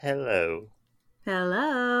Hello.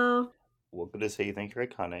 Hello. Welcome to Say You Think You're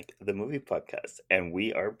Iconic, the movie podcast, and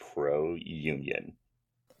we are pro union.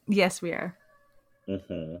 Yes, we are.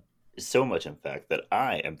 So much, in fact, that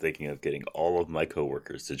I am thinking of getting all of my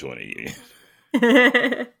coworkers to join a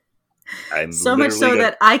union. I'm So much literally so going to.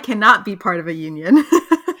 that I cannot be part of a union.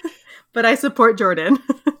 But I support Jordan.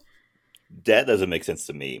 That doesn't make sense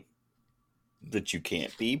to me that you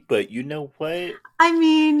can't be, but you know what? I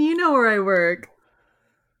mean, you know where I work.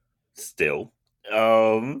 Still.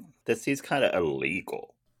 That seems kind of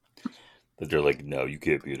illegal. That they're like, no, you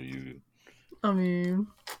can't be in a union. I mean,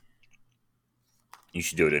 You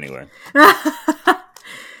should do it anyway. I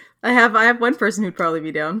have one person who'd probably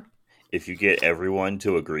be down. If you get everyone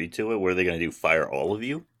to agree to it, what are they going to do? Fire all of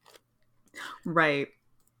you? Right.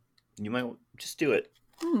 You might just do it.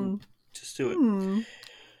 Hmm. Just do it. Hmm.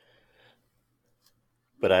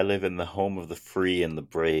 But I live in the home of the free and the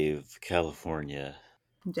brave, California.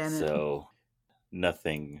 Janet. So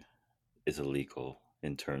nothing is illegal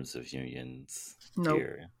in terms of unions Nope.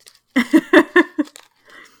 here.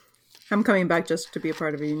 I'm coming back just to be a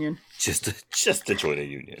part of a union. Just to join a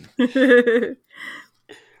union.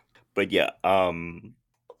 But yeah,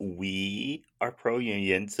 we are pro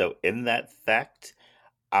union, so in that fact,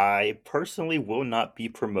 I personally will not be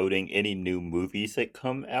promoting any new movies that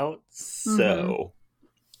come out. So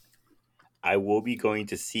I will be going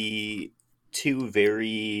to see two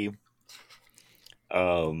very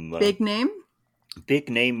Big name? big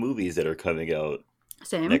name movies that are coming out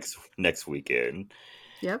Same. next weekend.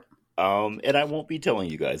 Yep. And I won't be telling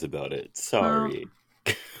you guys about it. Sorry.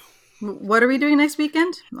 What are we doing next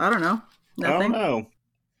weekend? I don't know. Nothing.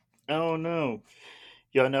 Oh no.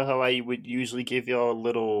 Y'all know how I would usually give y'all a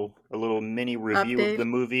little mini review of Update? the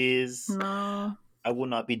movies? No. I will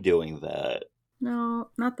not be doing that. No,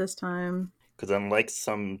 not this time. Because unlike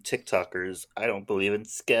some TikTokers, I don't believe in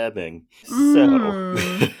scabbing. So,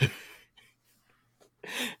 Mm.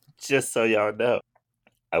 just so y'all know,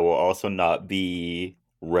 I will also not be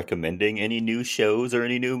recommending any new shows or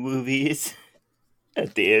any new movies.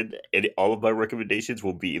 At the end, all of my recommendations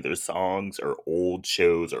will be either songs or old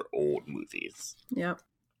shows or old movies. Yep.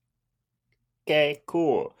 Okay,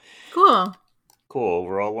 cool. Cool. Cool.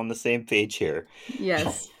 We're all on the same page here.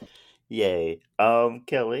 Yes. Yay.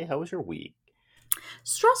 Kelly, how was your week?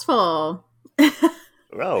 Stressful.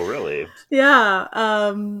 Oh, really? Yeah.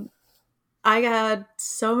 I had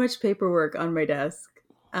so much paperwork on my desk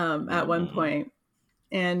at one Mm. point.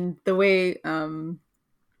 And the way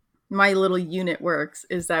my little unit works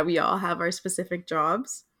is that we all have our specific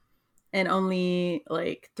jobs. And only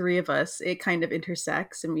like three of us, it kind of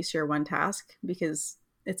intersects and we share one task because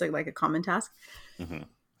it's like a common task. Mm-hmm.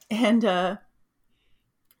 And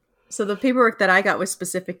so the paperwork that I got was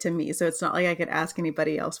specific to me. So it's not like I could ask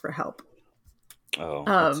anybody else for help. Oh,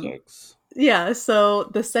 that Um, sucks. yeah. So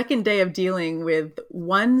the second day of dealing with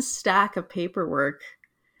one stack of paperwork,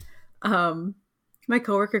 um, my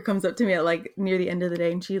coworker comes up to me at like near the end of the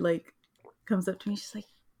day and she like comes up to me. She's like,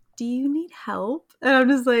 "Do you need help?" And I'm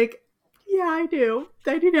just like, "Yeah, I do.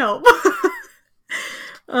 I need help."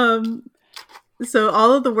 um, so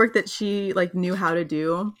all of the work that she like knew how to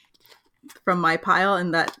do from my pile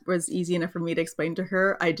and that was easy enough for me to explain to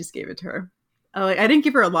her, I just gave it to her. I didn't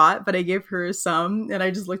give her a lot, but I gave her some, and I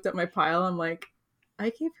just looked at my pile. I'm like, I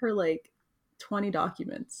gave her like 20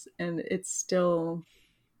 documents, and it's still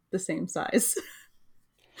the same size.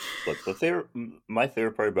 Look, my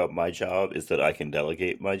favorite part about my job is that I can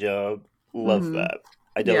delegate my job. Love Mm-hmm. that.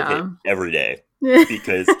 I Yeah. delegate every day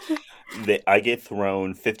because I get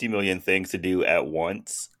thrown 50 million things to do at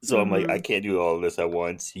once. So I'm like, I Mm-hmm. can't do all of this at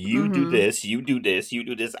once. You do Mm-hmm. this, you do this, you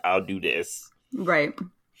do this, I'll do this. Right.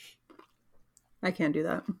 I can't do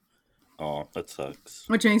that, Oh, that sucks.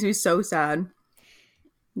 which makes me so sad.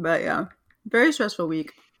 But yeah, very stressful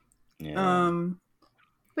week. Yeah. Um,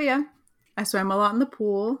 but yeah, I swam a lot in the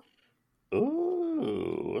pool.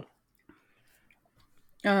 Ooh.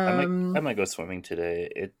 I Um, might go swimming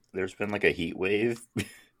today. There's been like a heat wave. oh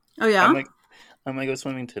I yeah. might I might go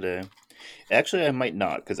swimming today. Actually, I might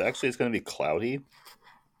not because actually it's going to be cloudy.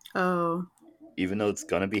 Oh, Even though it's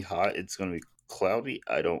going to be hot, it's going to be cloudy.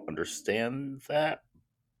 I don't understand that,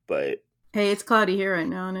 but hey, it's cloudy here right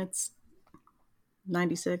now, and it's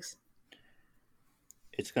 96.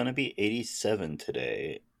 it's going to be 87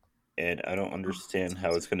 today, and I don't Oh, that's understand how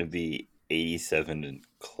it's crazy. going to be 87 and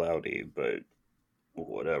cloudy, but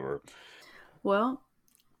whatever. Well,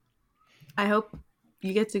 I hope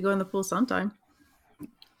you get to go in the pool sometime.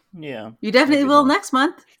 Yeah, You definitely maybe will not. next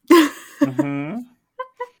month. Mm-hmm.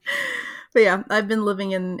 But yeah, I've been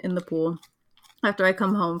living in the pool. After I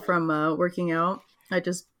come home from working out, I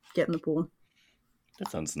just get in the pool. That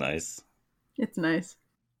sounds nice. It's nice.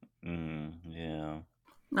 Yeah.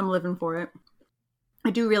 I'm living for it. I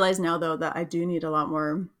do realize now, though, that I do need a lot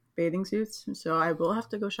more bathing suits, so I will have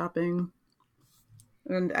to go shopping.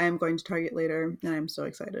 And I am going to Target later, and I'm so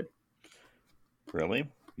excited. Really?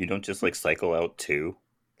 You don't just like cycle out two?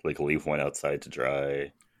 Like leave one outside to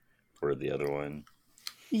dry for the other one?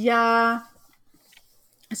 Yeah.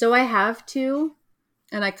 So I have two,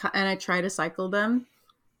 and I try to cycle them,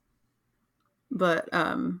 but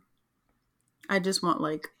I just want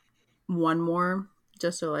like one more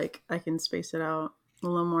just so like I can space it out a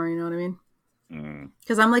little more. You know what I mean?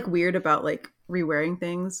 Because I'm like weird about like rewearing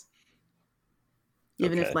things.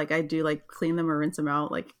 Even if like I do like clean them or rinse them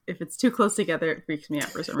out, like if it's too close together, it freaks me out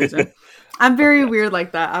for some reason. I'm very weird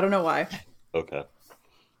like that. I don't know why. Okay.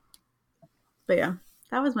 But yeah,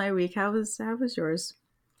 that was my week. How was yours?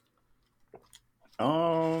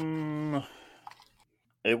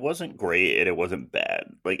 It wasn't great and it wasn't bad.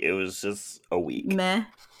 Like it was just a week. Meh.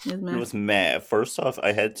 It was meh. First off,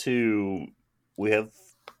 we have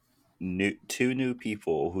two new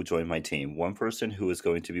people who joined my team. One person who is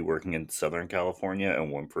going to be working in Southern California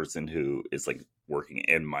and one person who is like working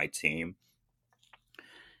in my team.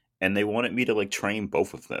 And they wanted me to like train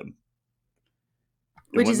both of them.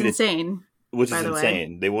 Which is insane.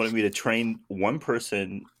 They wanted me to train one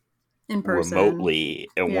person in person remotely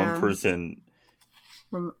and one person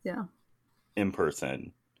in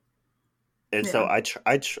person. And so I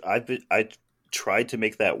tried to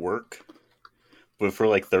make that work. But for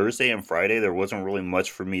like Thursday and Friday, there wasn't really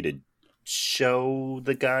much for me to show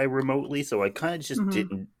the guy remotely. So I kind of just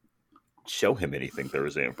didn't show him anything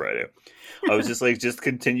Thursday and Friday. I was just like, just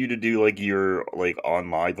continue to do like your like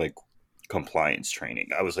online like compliance training.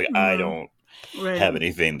 I was like, I don't have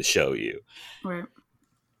anything to show you. Right.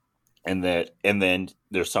 And then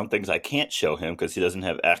there's some things I can't show him because he doesn't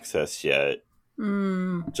have access yet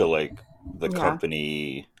to like the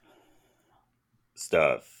company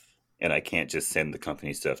stuff. And I can't just send the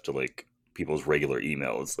company stuff to like people's regular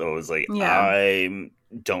emails. So I was like, I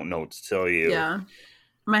don't know what to tell you. Yeah.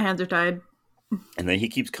 My hands are tied. And then he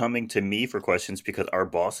keeps coming to me for questions because our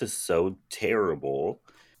boss is so terrible.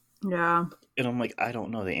 Yeah. And I'm like, I don't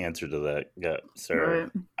know the answer to that. Yeah, sir.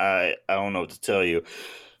 Right. I don't know what to tell you.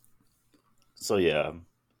 So yeah.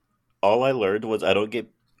 All I learned was I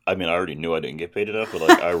already knew I didn't get paid enough, but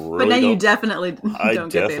like I really but now you definitely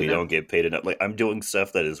don't get paid enough. Like I'm doing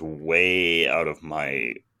stuff that is way out of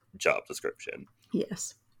my job description.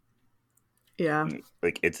 Yes. Yeah.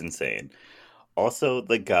 Like it's insane. Also,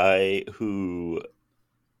 the guy who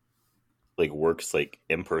like works like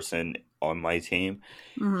in person on my team,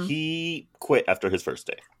 he quit after his first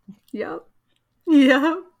day. Yep.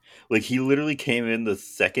 Yeah. Like he literally came in the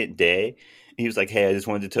second day. He was like, hey, I just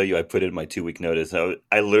wanted to tell you I put in my 2-week notice.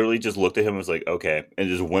 I literally just looked at him and was like, okay, and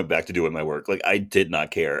just went back to doing my work. Like, I did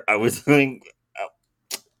not care. I was like,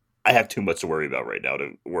 I have too much to worry about right now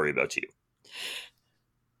to worry about you.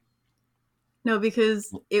 No,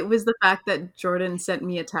 because it was the fact that Jordan sent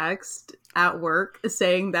me a text at work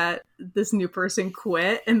saying that this new person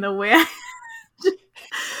quit, and the way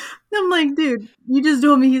I'm like, dude, you just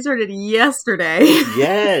told me he started yesterday.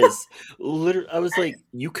 Yes. Literally, I was like,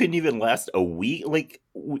 you couldn't even last a week? Like,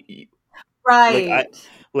 right.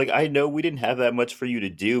 I know we didn't have that much for you to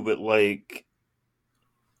do, but like,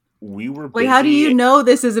 we were busy. Like, how do you know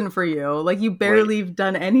this isn't for you? Like, you barely have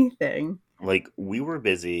done anything. Like, we were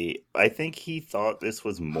busy. I think he thought this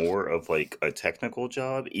was more of like a technical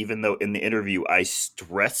job, even though in the interview I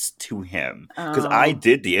stressed to him, because I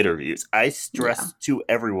did the interviews. I stressed to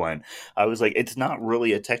everyone. I was like, it's not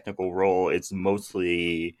really a technical role. It's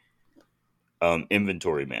mostly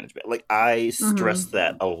inventory management. Like I stressed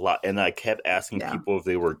that a lot. And I kept asking people if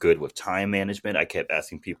they were good with time management. I kept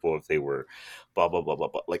asking people if they were blah, blah, blah, blah,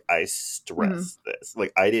 blah. Like I stressed this.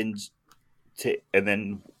 Like I didn't and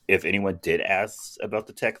then if anyone did ask about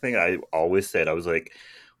the tech thing, I always said, I was like,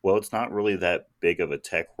 well, it's not really that big of a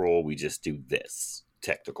tech role. We just do this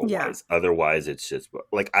technical wise. Otherwise, it's just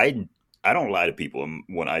like, I don't lie to people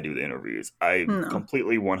when I do the interviews. I'm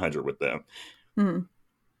completely 100 with them.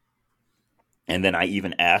 And then I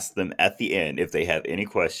even asked them at the end if they have any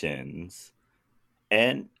questions.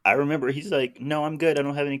 And I remember he's like, no, I'm good. I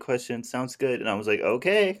don't have any questions. Sounds good. And I was like,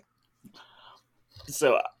 okay.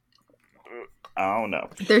 So I don't know.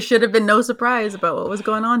 There should have been no surprise about what was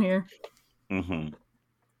going on here.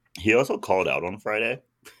 He also called out on Friday.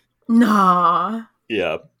 Nah.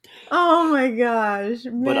 Yeah. Oh my gosh,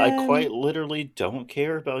 But I man. quite literally don't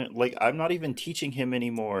care about it. Like, I'm not even teaching him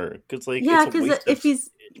anymore because, like, Yeah, it's a because waste of if he's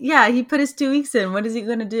yeah, he put his 2 weeks in. What is he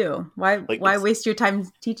gonna do? like Why waste your time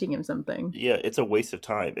teaching him something? it's a waste of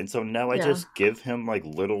time. And so now I Yeah, just give him like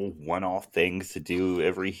little one-off things to do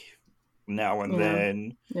every now and yeah,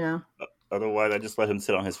 then. yeah, Otherwise, I just let him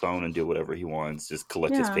sit on his phone and do whatever he wants. Just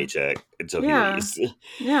collect his yeah, paycheck until he yeah, leaves.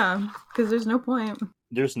 yeah. Because there's no point.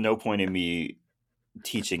 There's no point in me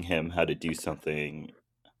teaching him how to do something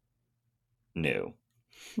new.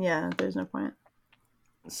 Yeah, there's no point.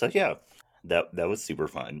 So yeah, that was super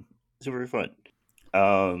fun. Super fun.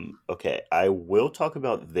 Okay, I will talk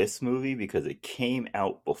about this movie because it came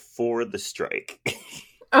out before the strike.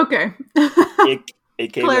 Okay.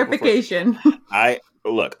 It came out before. Clarification.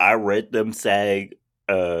 I read them SAG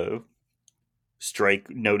strike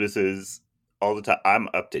notices all the time. I'm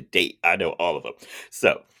up to date. I know all of them.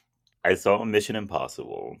 So I saw Mission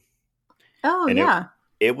Impossible, Oh and yeah.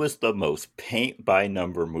 it was the most paint by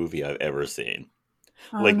number movie I've ever seen.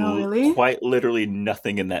 Oh Like no, really? quite literally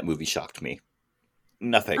nothing in that movie shocked me.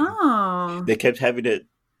 Nothing. Oh. They kept having to.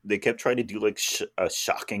 They kept trying to do like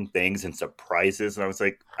shocking things and surprises, and I was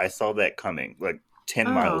like, I saw that coming, like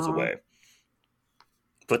 10 miles Oh. away.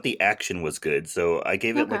 But the action was good, so Okay. I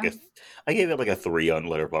gave it like a 3 on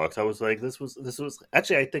Letterboxd. I was like, this was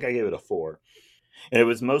actually I think I gave it a 4, and it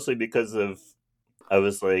was mostly because of I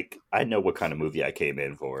was like, I know what kind of movie I came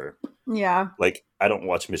in for. Yeah. Like, I don't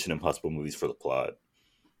watch Mission Impossible movies for the plot.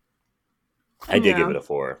 I did give Yeah. it a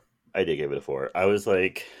 4. I did give it a 4. I was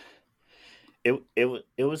like, it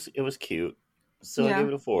was cute, so I gave Yeah.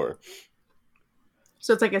 it a 4.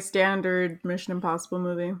 So it's like a standard Mission Impossible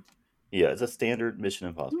movie. Yeah, it's a standard Mission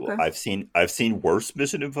Impossible. Okay. I've seen worse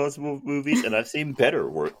Mission Impossible movies, and I've seen better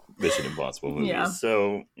Mission Impossible Yeah. movies.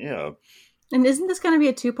 So yeah, And isn't this gonna be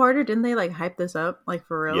a two-parter? Didn't they like hype this up like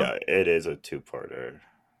for real? yeah, it is a two-parter.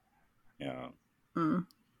 Yeah, Mm.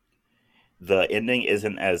 the ending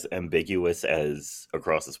isn't as ambiguous as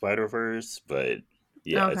Across the Spider Verse, but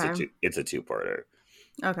yeah, Okay. it's a two-parter.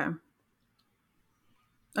 Okay.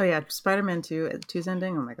 Oh yeah, Spider-Man 2's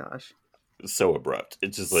ending. Oh my gosh. So abrupt.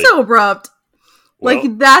 It's just like, So abrupt. Like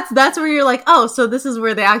well, that's where you're like, oh, so this is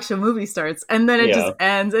where the actual movie starts, and then it just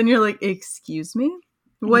yeah. ends, and you're like, excuse me,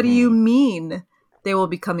 what do you Hmm. mean they will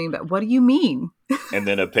be coming back? What do you mean? And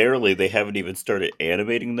then apparently they haven't even started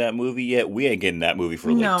animating that movie yet. We ain't getting that movie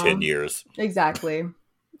for like 10 No, years. exactly.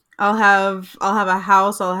 I'll have a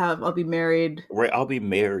house. I'll be married. Right, I'll be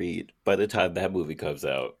married by the time that movie comes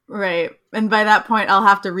out. Right, and by that point, I'll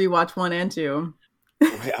have to rewatch 1 and 2.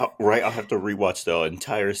 Right, I'll have to rewatch the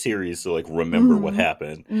entire series to like remember what Mm-hmm.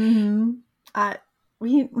 happened. Mm-hmm. I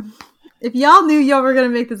we if y'all knew y'all were gonna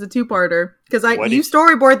make this a two-parter, because Why you did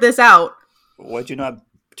storyboard this out. why'd you not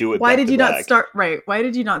do it Why back did to you not back? start? Right. Why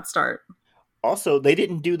did you not start? Also, they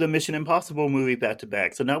didn't do the Mission Impossible movie back to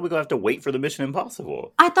back, so now we're gonna have to wait for the Mission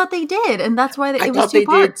Impossible. I thought they did, and that's why I it was thought two they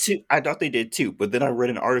did parts. too. I thought they did too, but then I read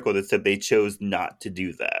an article that said they chose not to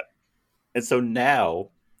do that, and so now,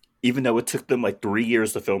 even though it took them like 3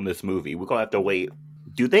 years to film this movie, we're gonna have to wait.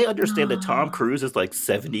 Do they understand that Tom Cruise is like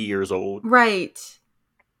 70 years old? Right.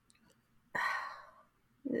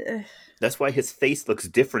 That's why his face looks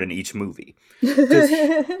different in each movie because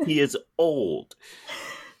he is old.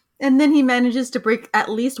 And then he manages to break at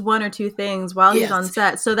least one or two things while he's on Yes,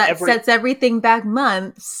 set, so that every sets everything back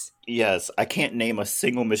months. yes, I can't name a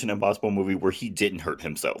single Mission Impossible movie where he didn't hurt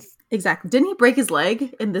himself. Exactly. Didn't he break his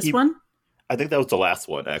leg in this He, one? I think that was the last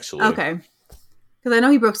one actually. Okay. Because I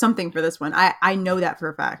know he broke something for this one. I know that for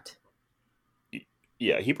a fact.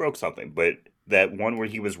 Yeah, he broke something, but that one where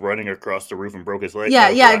he was running across the roof and broke his leg. Yeah,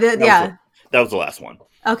 yeah, Yeah, that was the last one.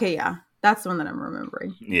 Okay, yeah. That's the one that I'm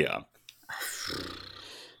remembering. Yeah.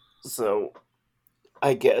 So,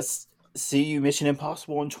 I guess see you Mission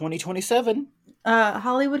Impossible in 2027.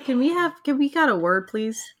 Hollywood, can we got a word,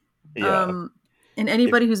 please? Yeah. And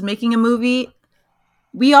anybody who's making a movie,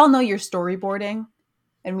 we all know you're storyboarding,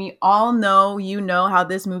 and we all know you know how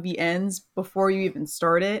this movie ends before you even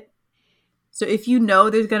start it. So if you know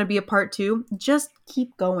there's going to be a part 2, just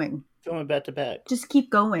keep going. Filming back to back. Just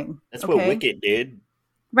keep going. That's what Wicked did.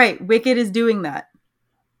 Right. Wicked is doing that.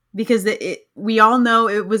 Because we all know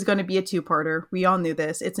it was going to be a two-parter. We all knew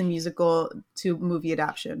this. It's a musical to movie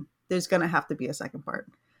adaptation. There's going to have to be a second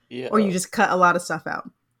part. Yeah. Or you just cut a lot of stuff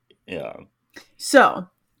out. Yeah. So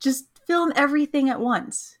just film everything at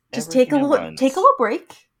once. Just take a little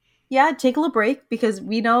break. Yeah, take a little break, because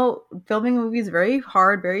we know filming a movie is very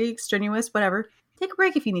hard, very strenuous, whatever. Take a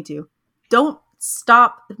break if you need to. Don't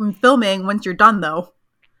stop filming once you're done, though.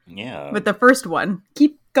 Yeah. With the first one.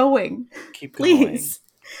 Keep going. Keep going. Please.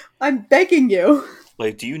 I'm begging you.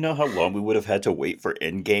 Like, do you know how long we would have had to wait for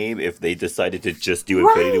Endgame if they decided to just do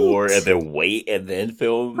Infinity War and Right. then wait and then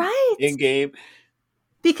film Right. Endgame?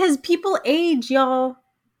 Because people age, y'all.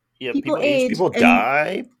 Yeah, People people age, age people and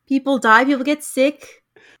die. people die, people get sick.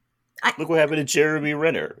 I Look what happened to Jeremy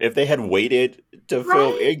Renner. If they had waited to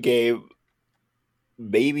film right? Endgame, I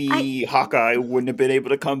maybe Hawkeye wouldn't have been able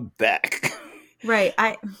to come back. right.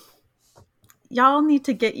 I y'all need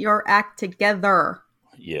to get your act together.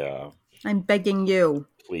 Yeah, I'm begging you.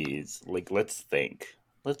 please. Like, let's think.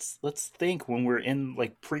 Let's think when we're in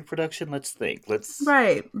like pre-production. Let's think. Let's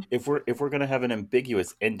Right. if we're gonna have an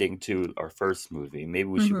ambiguous ending to our first movie, maybe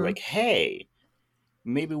we should be Mm-hmm. like, hey,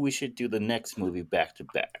 maybe we should do the next movie back to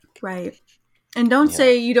back. Right. And don't Yeah.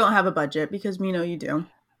 say you don't have a budget because we know you do.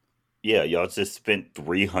 Yeah, y'all just spent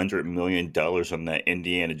 $300 million on that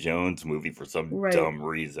Indiana Jones movie for some Right. dumb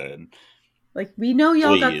reason. Like we know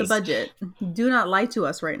y'all got the Please. budget. Do not lie to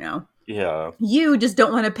us right now. Yeah. You just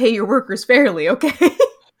don't want to pay your workers fairly, okay?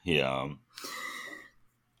 Yeah.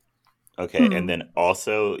 Okay, and Hmm. then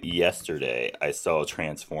also yesterday I saw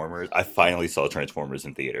Transformers. I finally saw Transformers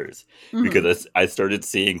in theaters Mm-hmm. because I started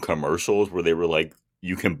seeing commercials where they were like,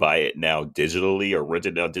 "You can buy it now digitally or rent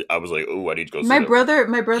it now." I was like, "Oh, I need to go see that movie."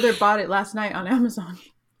 My brother bought it last night on Amazon.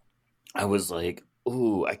 I was like,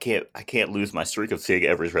 "Ooh, I can't lose my streak of seeing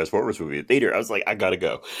every Transformers movie in theater." I was like, "I gotta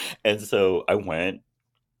go," and so I went.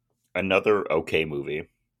 Another okay movie.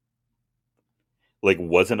 Like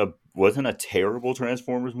wasn't a terrible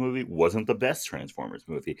Transformers movie. Wasn't the best Transformers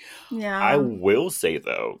movie. I Yeah. will say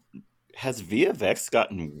though, has VFX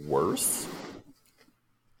gotten worse?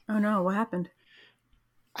 Oh no, what happened?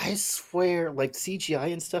 I swear, like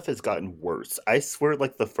CGI and stuff has gotten worse. I swear,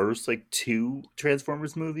 like the first like two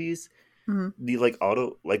Transformers movies, Mm-hmm. the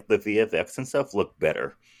like the VFX and stuff look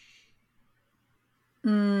better.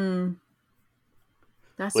 Mm,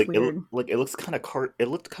 that's weird. Like it looks kind of it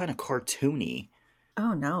looked kind of cartoony.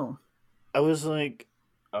 Oh no. I was like,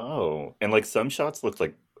 oh, and like some shots looked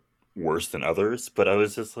like worse than others, but I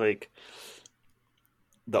was just like,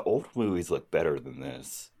 the old movies look better than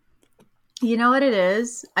this. You know what it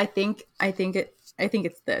is? I think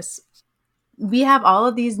it's this. We have all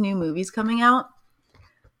of these new movies coming out,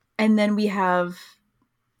 and then we have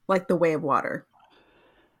like The Way of Water.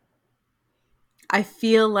 I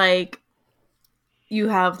feel like you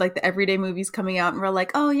have like the everyday movies coming out and we're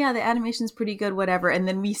like, "Oh yeah, the animation's pretty good, whatever." And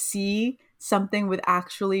then we see something with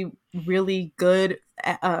actually really good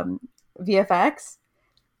um VFX,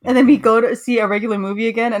 and then we Hmm. go to see a regular movie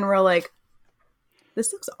again and we're like,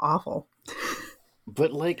 "This looks awful."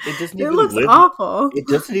 But like, It looks awful. it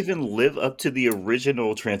doesn't even live up to the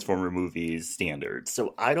original Transformer movies standards.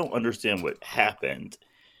 So I don't understand what happened.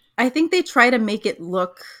 I think they try to make it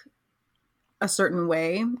look a certain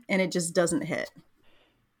way and it just doesn't hit.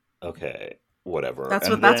 Okay, whatever. That's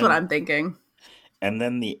what I'm thinking. And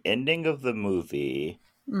then the ending of the movie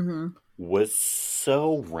Mhm. was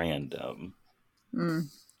so random. Mm.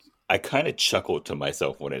 I kind of chuckled to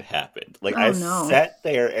myself when it happened. Like I Oh no. sat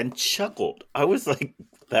there and chuckled. I was like,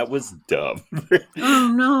 that was dumb.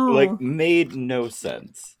 Oh Like no. made no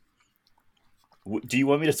sense. Do you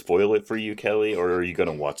want me to spoil it for you, Kelly, or are you going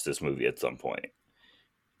to watch this movie at some point?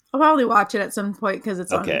 I'll probably watch it at some point because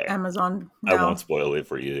it's on Okay, Amazon I won't now. spoil it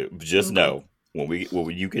for you. Just Okay. know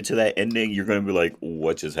when you get to that ending, you're going to be like,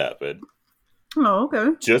 "What just happened?" Oh,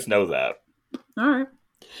 okay. Just know that. All right.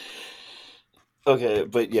 Okay,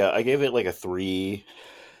 but yeah, I gave it like a 3.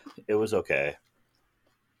 It was okay.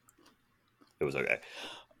 It was okay.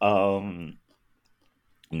 Um,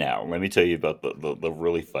 Now let me tell you about the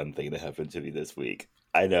really fun thing that happened to me this week.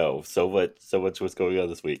 I know so much was going on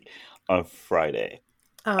this week. On Friday,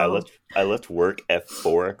 Oh, I left work at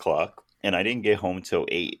 4 o'clock, and I didn't get home till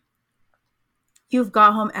 8. you've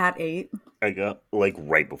got home at 8. I got like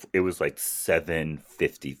right before it was like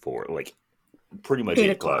 7:54, like pretty much 8 8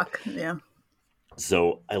 o'clock. o'clock. Yeah.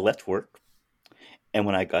 So I left work, and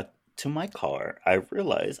when I got to my car, I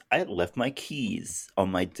realized I had left my keys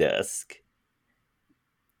on my desk.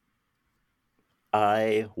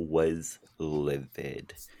 I was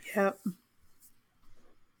livid. Yep.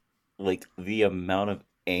 Like the amount of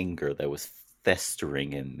anger that was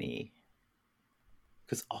festering in me,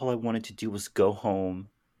 because all I wanted to do was go home,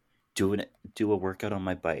 do a workout on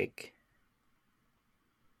my bike,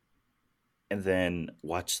 and then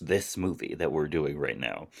watch this movie that we're doing right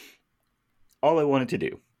now. All I wanted to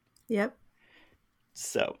do. Yep.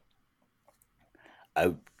 So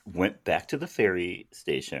I went back to the ferry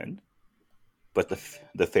station, but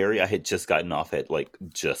the ferry I had just gotten off at like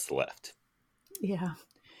just left, Yeah.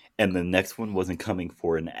 and the next one wasn't coming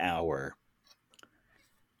for an hour.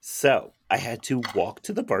 So I had to walk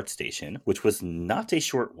to the BART station, which was not a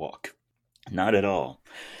short walk, not at all.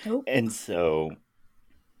 Nope. And so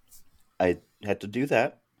I had to do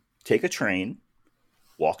that, take a train,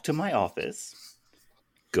 walk to my office,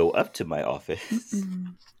 go up to my office,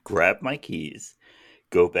 Mm-mm. grab my keys,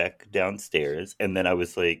 go back downstairs, and then I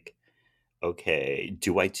was like, okay,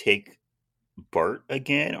 do I take BART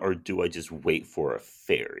again or do I just wait for a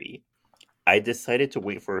ferry? I decided to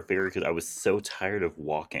wait for a ferry because I was so tired of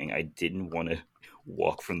walking. I didn't want to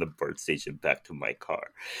walk from the BART station back to my car.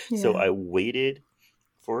 So Yeah. I waited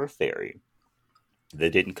for a ferry.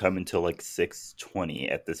 That didn't come until like 6:20.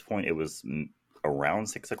 At this point, it was around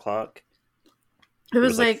 6 o'clock. It It was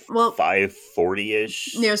was like like, well, 5:40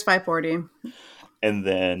 ish. it was 5:40. And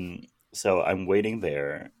then, so I'm waiting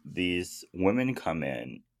there. These women come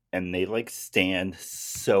in and they like stand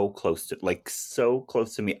so close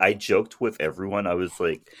to me. I joked with everyone. I was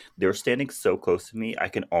like, they're standing so close to me. I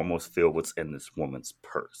can almost feel what's in this woman's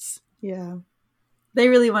purse. Yeah. They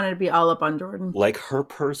really wanted to be all up on Jordan. Like her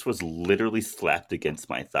purse was literally slapped against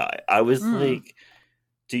my thigh. I was like,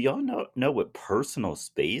 do y'all know what personal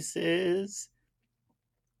space is?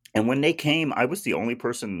 And when they came, I was the only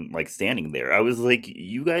person like standing there. I was like,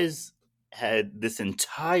 you guys had this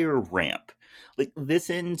entire ramp,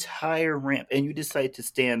 and you decided to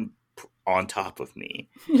stand on top of me.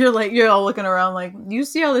 You're all looking around like, you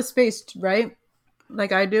see all this space, right?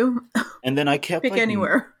 Like I do. And then I kept Pick like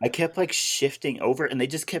anywhere. I kept like shifting over, and they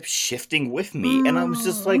just kept shifting with me, and I was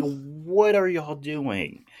just like, what are y'all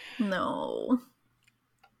doing? No.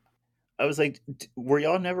 I was like, were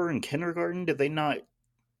y'all never in kindergarten? Did they not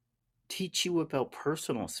teach you about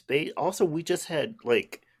personal space? Also, we just had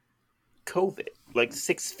like COVID, like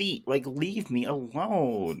 6 feet. Like, leave me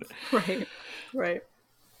alone. Right.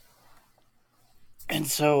 And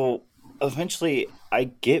so eventually I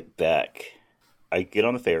get back. I get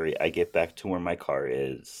on the ferry. I get back to where my car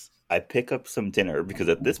is. I pick up some dinner because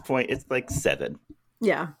at this point it's like 7.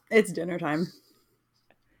 Yeah, it's dinner time.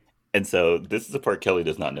 And so this is the part Kelly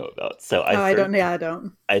does not know about. So I don't. Yeah, I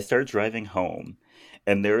don't. I start driving home,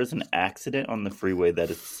 and there is an accident on the freeway that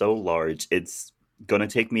is so large, it's going to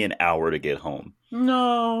take me an hour to get home.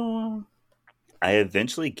 No. I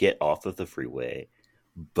eventually get off of the freeway,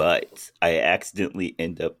 but I accidentally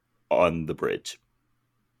end up on the bridge.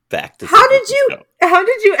 Back to How San did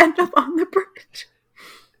you end up on the bridge?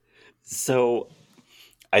 So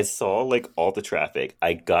I saw like all the traffic.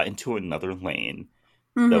 I got into another lane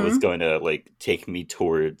that was Mm-hmm. going to like take me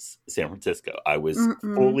towards San Francisco. I was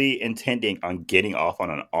Mm-mm. fully intending on getting off on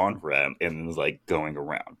an on ramp and like going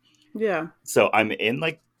around. Yeah. So I'm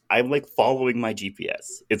like following my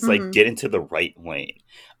GPS. It's like Mm-hmm. get into the right lane.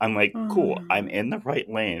 I'm like, cool, I'm Mm. in the right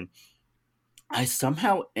lane. I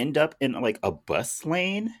somehow end up in like a bus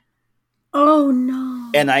lane Oh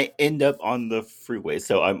no. and I end up on the freeway.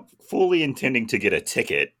 So I'm fully intending to get a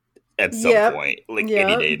ticket at some Yep. point, like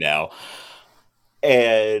any Yep. day now.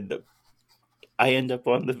 And I end up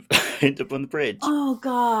on the I end up on the bridge. Oh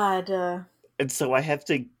God. And so I have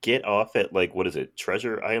to get off at like what is it,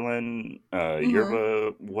 Treasure Island,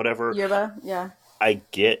 Yerba, whatever. Yerba. Yeah. I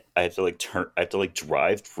have to like I have to like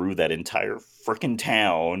drive through that entire freaking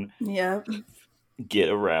town, Yep. get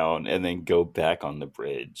around, and then go back on the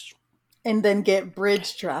bridge. And then get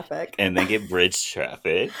bridge traffic. And then get bridge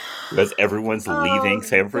traffic because everyone's leaving Oh,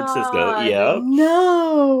 San Francisco. God. Yeah.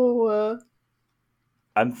 No.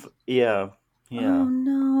 Yeah. Oh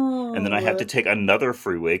no. And then I have to take another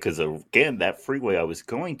freeway because again, that freeway I was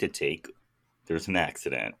going to take, there's an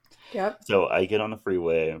accident. Yep. So I get on the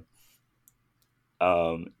freeway,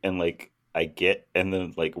 and like and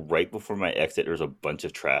then like right before my exit, there's a bunch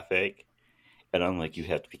of traffic, and I'm like, you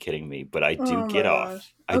have to be kidding me! But I do Oh get my off.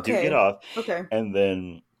 gosh. I do get off, Okay. and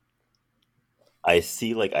then I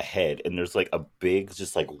see like ahead, and there's like a big,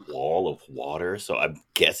 just like wall of water. So I'm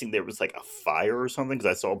guessing there was like a fire or something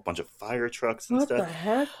because I saw a bunch of fire trucks and What stuff. the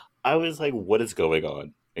heck? I was like, what is going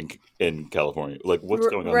on in California? Like, what's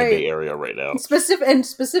going on in Right. the Bay Area right now?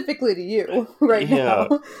 Specifically to you right Yeah.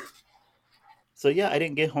 now. So yeah, I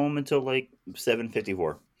didn't get home until like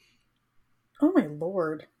 7:54. Oh my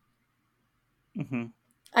Lord. Mm-hmm.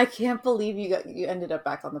 I can't believe you ended up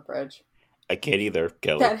back on the bridge. I can't either,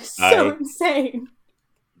 Kelly. That is so insane.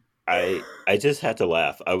 I just had to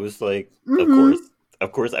laugh. I was like, Mhm.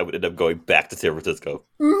 of course, I would end up going back to San Francisco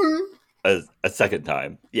Mm-hmm. a second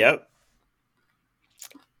time. Yep.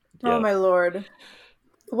 Oh my Lord.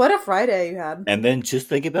 What a Friday you had. And then just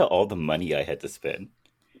think about all the money I had to spend.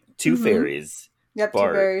 2 ferries. Yep,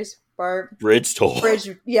 BART, 2 ferries. BART. Bridge toll. Bridge.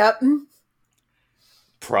 Yep.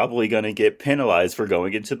 Probably gonna get penalized for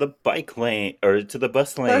going into the bike lane or to the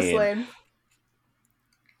bus lane. Bus lane.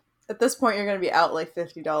 At this point, you're gonna be out like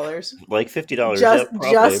 $50. Like $50. Just Yeah,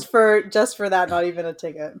 probably. just for that, not even a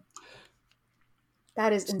ticket.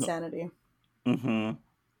 That is insanity. Mm-hmm.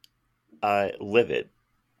 Livid.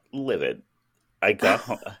 I got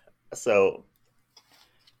home. So,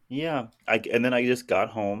 yeah. And then I just got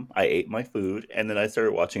home. I ate my food, and then I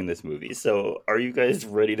started watching this movie. So, are you guys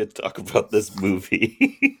ready to talk about this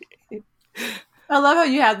movie? I love how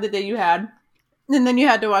you had the day you had, and then you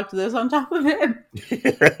had to watch this on top of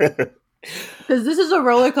it. Because this is a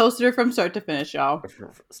roller coaster from start to finish, y'all.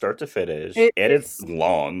 Start to finish. And it's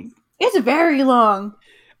long. It's very long.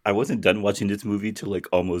 I wasn't done watching this movie till like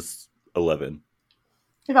almost 11.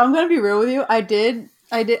 If I'm gonna be real with you, I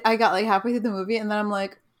got like halfway through the movie, and then I'm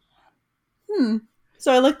like,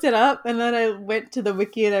 So I looked it up, and then I went to the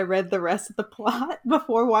wiki and I read the rest of the plot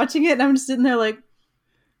before watching it, and I'm just sitting there like,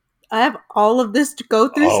 I have all of this to go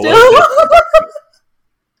through still.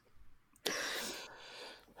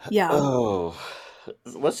 Yeah. Oh,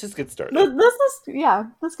 let's just get started.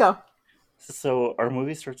 Let's go. So our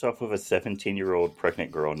movie starts off with a 17-year-old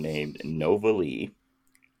pregnant girl named Nova Lee.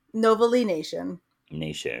 Nova Lee Nation.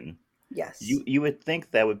 Yes. You would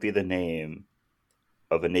think that would be the name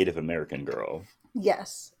of a Native American girl.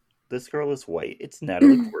 Yes. This girl is white. It's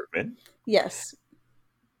Natalie Portman. Yes.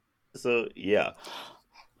 So, yeah.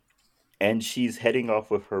 And she's heading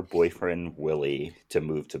off with her boyfriend, Willie, to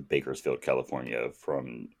move to Bakersfield, California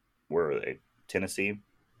from, where are they? Tennessee?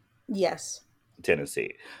 Yes.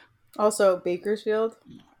 Tennessee. Also, Bakersfield.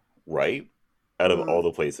 Right? Out of all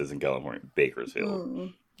the places in California,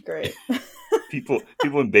 Bakersfield. Great. People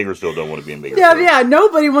in Bakersfield don't want to be in Bakersfield. Yeah,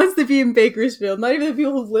 nobody wants to be in Bakersfield. Not even the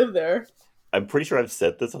people who live there. I'm pretty sure I've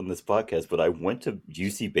said this on this podcast, but I went to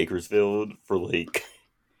UC Bakersfield for a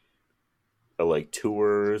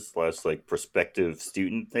tour / prospective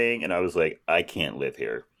student thing, and I was like, I can't live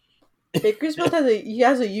here. Bakersfield has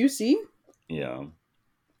a UC? Yeah.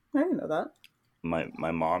 I didn't know that.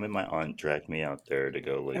 My mom and my aunt dragged me out there to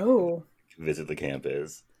go visit the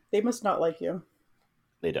campus. They must not like you.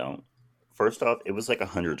 They don't. First off, it was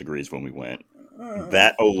 100 degrees when we went.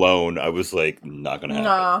 That alone, I was like, not gonna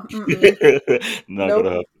happen. Not gonna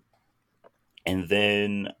happen. And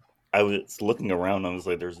then I was looking around. I was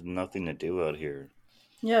like, "There's nothing to do out here."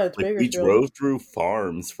 Yeah, it's Bakersfield. We drove through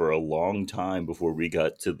farms for a long time before we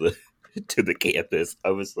got to the to the campus. I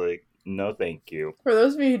was like, "No, thank you." For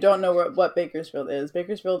those of you who don't know what Bakersfield is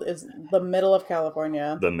the middle of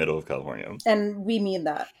California. The middle of California. And we mean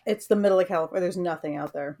that. It's the middle of California. There's nothing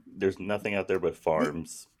out there. There's nothing out there but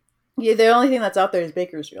farms. Yeah, the only thing that's out there is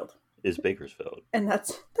Bakersfield. And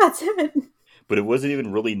that's it. But it wasn't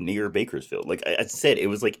even really near Bakersfield. Like I said, it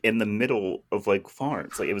was in the middle of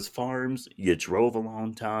farms. It was farms. You drove a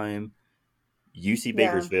long time. UC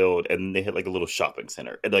Bakersfield, and they had a little shopping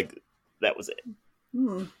center, and that was it.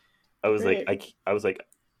 I was great. I was like,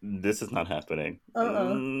 this is not happening.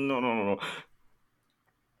 No.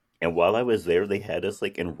 And while I was there, they had us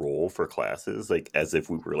enroll for classes, as if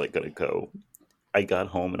we were gonna go. I got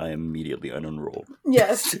home and I immediately unenrolled.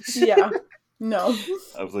 Yes. Yeah. No.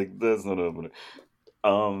 I was like, that's not happening.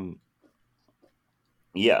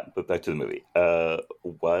 Yeah, but back to the movie.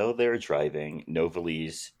 While they're driving, Nova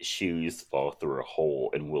Lee's shoes fall through a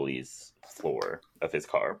hole in Willie's floor of his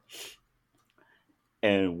car.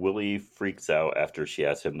 And Willie freaks out after she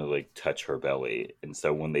asks him to touch her belly. And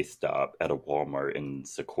so when they stop at a Walmart in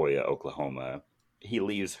Sequoia, Oklahoma, he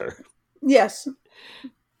leaves her. Yes.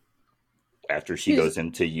 After she goes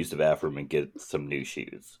into use the bathroom and gets some new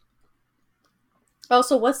shoes.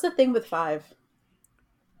 Also, what's the thing with 5?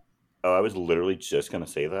 Oh, I was literally just going to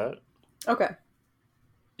say that. Okay.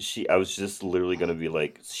 I was just literally going to be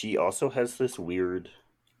she also has this weird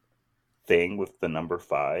thing with the number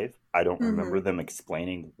 5. I don't remember them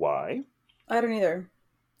explaining why. I don't either.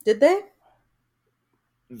 Did they?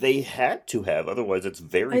 They had to have, otherwise it's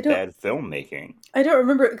very bad filmmaking. I don't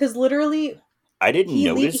remember, because literally... I didn't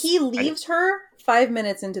notice. He leaves her 5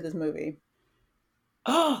 minutes into this movie.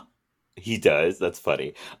 He does. That's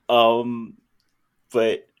funny.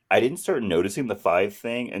 But I didn't start noticing the 5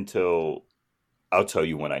 thing until I'll tell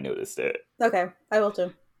you when I noticed it. Okay, I will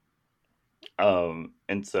too.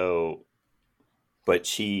 And so, but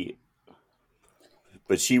she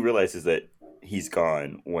realizes that he's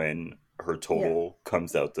gone when her total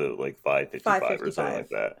comes out to 555 or something like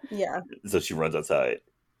that. Yeah. So she runs outside,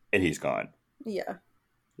 and he's gone. Yeah.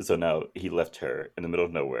 So now he left her in the middle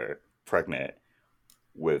of nowhere, pregnant,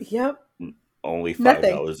 with only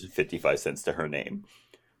 $5.55 to her name.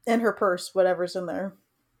 And her purse, whatever's in there.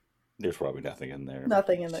 There's probably nothing in there.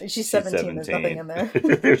 Nothing in there. She's 17. There's nothing in there.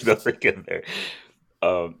 There's nothing in there.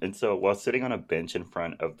 And so while sitting on a bench in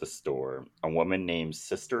front of the store, a woman named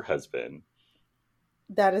Sister Husband,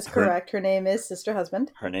 That is her correct. Her name is Sister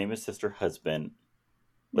Husband. her name is Sister Husband,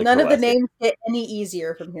 like None her of the last name. names get any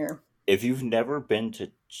easier from here. If you've never been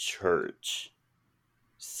to church,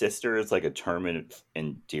 sister is like a term of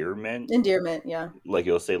endearment. Endearment, yeah. Like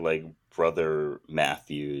you'll say like brother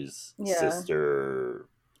Matthews, Yeah. sister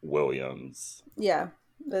Williams. Yeah.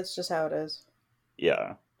 That's just how it is.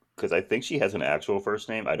 Yeah, because I think she has an actual first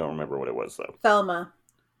name. I don't remember what it was though. Thelma.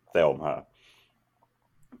 Thelma.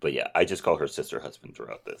 But yeah, I just call her Sister Husband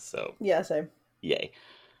throughout this. So Yeah, same. yay.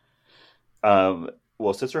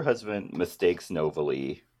 Well, Sister Husband mistakes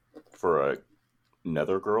Novalee for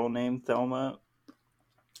another girl named Thelma.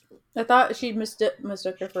 I thought she mistook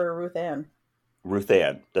her for Ruth Ann. Ruth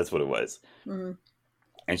Ann, that's what it was. Mm-hmm.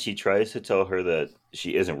 And she tries to tell her that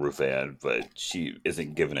she isn't Ruth Ann, but she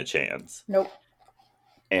isn't given a chance. Nope.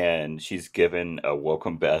 And she's given a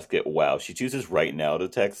welcome basket. Wow, she chooses right now to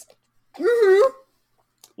text, Mm-hmm.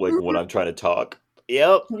 like when I'm trying to talk.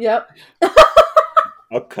 Yep, Yep.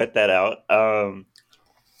 I'll cut that out.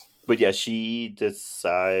 But yeah, she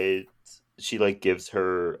decides she like gives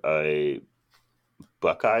her a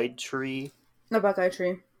Buckeye tree A Buckeye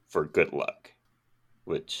tree. for good luck,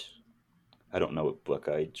 which I don't know what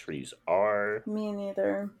Buckeye trees are. Me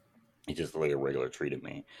neither. It's just like a regular tree to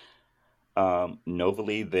me.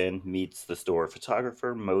 Novalee then meets the store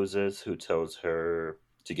photographer Moses, who tells her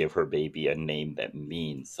to give her baby a name that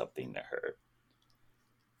means something to her.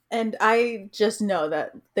 And I just know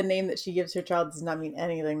that the name that she gives her child does not mean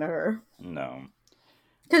anything to her. No.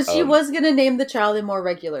 Because she was going to name the child a more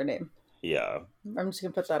regular name. Yeah. I'm just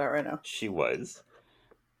going to put that out right now. She was.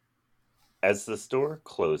 As the store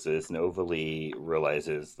closes, Novalee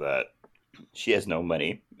realizes that she has no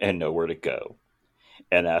money and nowhere to go.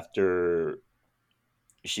 And after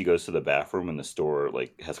she goes to the bathroom and the store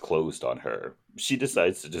like has closed on her, she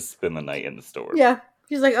decides to just spend the night in the store. Yeah.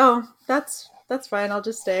 She's like, oh, that's fine. I'll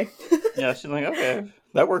just stay. Yeah, she's like, okay,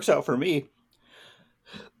 that works out for me.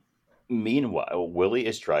 Meanwhile, Willie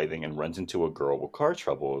is driving and runs into a girl with car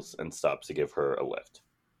troubles and stops to give her a lift.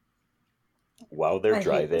 While they're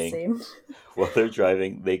driving,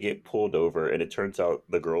 they get pulled over, and it turns out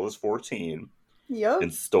the girl is 14 Yep.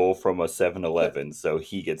 and stole from a 7-Eleven, so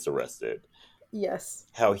he gets arrested. Yes.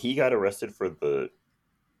 How he got arrested for the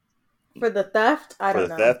theft, I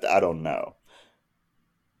don't know.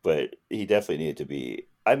 But he definitely needed to be.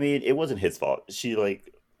 I mean, it wasn't his fault. She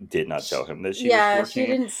like did not tell him that she was 14. She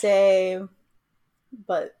didn't say,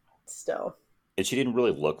 but still. And she didn't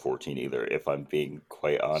really look 14 either, if I'm being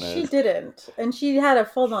quite honest. She didn't. And she had a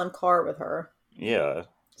full-on car with her. Yeah.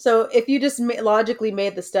 So if you just logically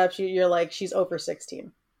made the steps, you're like, she's over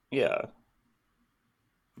 16. Yeah.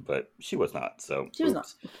 But she was not, so. She was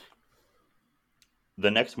not. The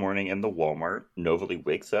next morning in the Walmart, Novalee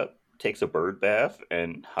wakes up, takes a bird bath,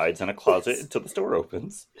 and hides in a closet until the store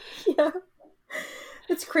opens. Yeah.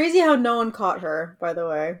 It's crazy how no one caught her, by the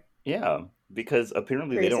way. Yeah, because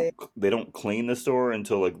apparently they don't clean the store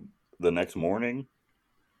until like the next morning.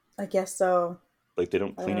 I guess so. Like they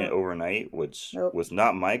don't clean it overnight, which was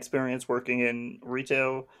not my experience working in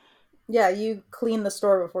retail. Yeah, you clean the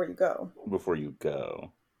store before you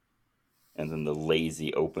go. And then the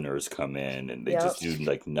lazy openers come in and they just do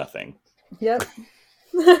like nothing. Yep.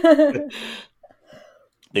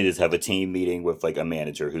 They just have a team meeting with like a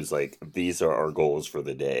manager who's like, these are our goals for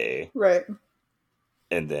the day. Right.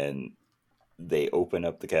 And then they open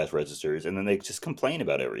up the cash registers and then they just complain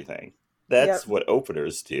about everything. That's what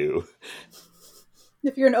openers do.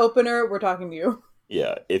 If you're an opener, we're talking to you.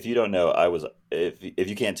 Yeah. If you don't know, if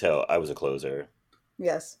you can't tell, I was a closer.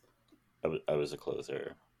 Yes. I was a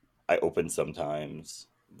closer. I opened sometimes,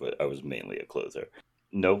 but I was mainly a closer.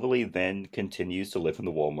 Novalee then continues to live in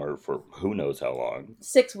the Walmart for who knows how long.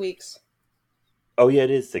 6 weeks. Oh yeah,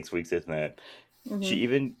 it is 6 weeks, isn't it?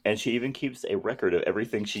 Mm-hmm. She even keeps a record of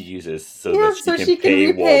everything she uses so that she can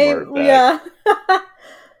pay Walmart back. Yeah.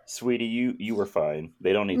 Sweetie, you were fine.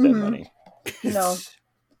 They don't need that money. No.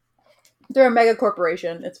 They're a mega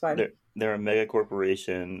corporation. It's fine. They're a mega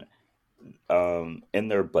corporation. In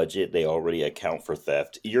their budget, they already account for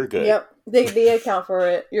theft. You're good. Yep, they account for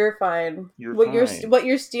it. You're fine. What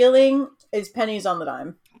you're stealing is pennies on the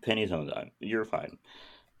dime. Pennies on the dime. You're fine.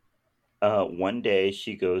 One day,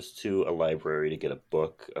 she goes to a library to get a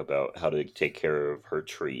book about how to take care of her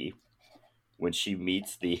tree. When she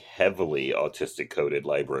meets the heavily autistic-coded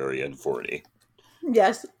librarian 40.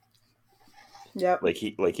 Yes. Yep. Like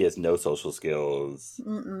he has no social skills.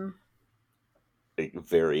 Mm-mm. Like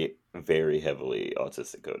very, very heavily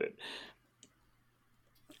autistic coded.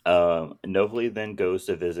 Novely then goes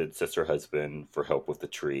to visit sister husband for help with the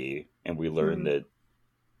tree, and we learn Mhm. that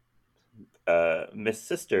Miss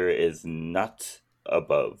Sister is not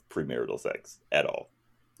above premarital sex at all,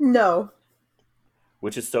 No.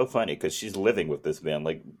 which is so funny because she's living with this man.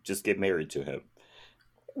 Like, just get married to him.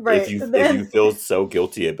 If Right. you feel so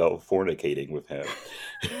guilty about fornicating with him,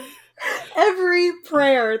 Every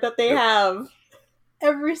prayer that they yep, have,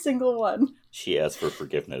 every single one. she asks for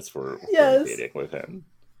forgiveness for Yes. fornicating with him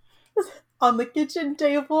On the kitchen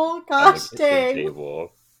table. on the Gosh kitchen dang.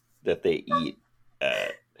 table that they eat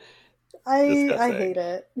at. I Disgusting. hate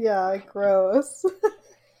it. Yeah, gross.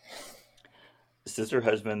 Sister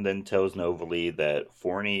husband then tells Novely that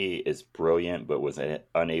Forney is brilliant but was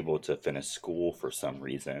unable to finish school for some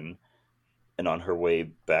reason. And on her way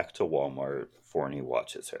back to Walmart, Forney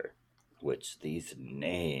watches her. Which these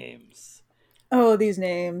names. Oh, these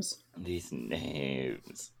names. These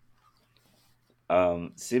names.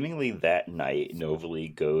 Seemingly that night, Novely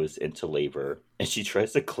goes into labor and she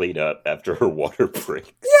tries to clean up after her water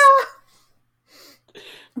breaks. Yeah.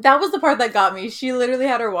 That was the part that got me. She literally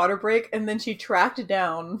had her water break and then she tracked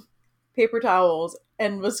down paper towels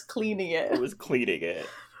and was cleaning it. It was cleaning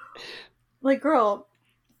it. Like, girl,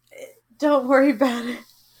 don't worry about it.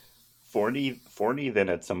 Forney then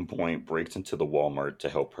at some point breaks into the Walmart to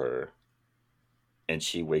help her, and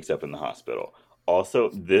she wakes up in the hospital. Also,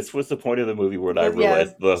 this was the point of the movie where I Yeah,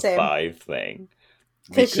 realized the same. five thing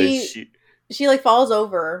Because because she like falls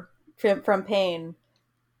over from pain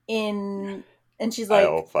in and she's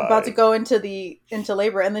aisle like about to five. go into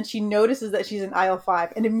labor, and then she notices that she's in aisle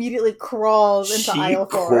 5 and immediately crawls into She aisle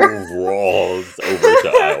 4. crawls over to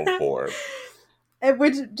aisle 4. And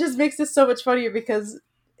which just makes this so much funnier because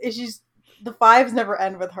she's the fives never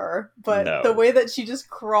end with her, but the No, way that she just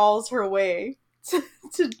crawls her way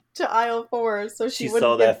to aisle 4 so she she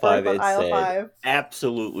saw wouldn't that give birth 5 on and aisle said, 5.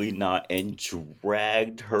 "Absolutely not," and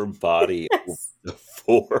dragged her body over Yes. the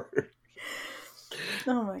floor.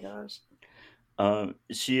 Oh my gosh.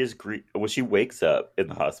 She is when she wakes up in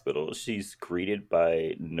the hospital. She's greeted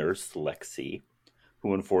by Nurse Lexi,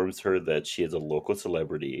 who informs her that she is a local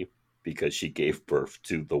celebrity because she gave birth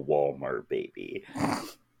to the Walmart baby.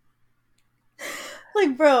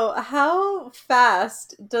 Like, bro, how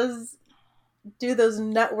fast do those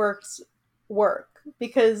networks work?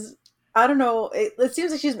 Because I don't know, it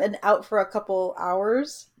seems like she's been out for a couple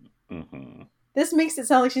hours. Mm-hmm. This makes it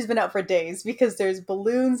sound like she's been out for days because there's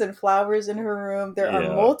balloons and flowers in her room. There are Yeah,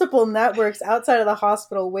 multiple networks outside of the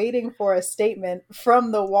hospital waiting for a statement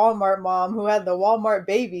from the Walmart mom who had the Walmart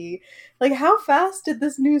baby. Like, how fast did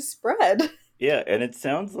this news spread? yeah, and it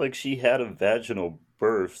sounds like she had a vaginal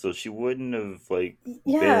birth, so she wouldn't have like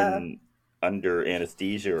Yeah. been under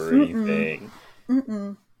anesthesia or Mm-mm. anything.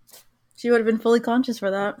 Mm-mm. She would have been fully conscious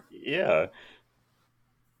for that. Yeah,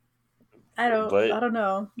 I but don't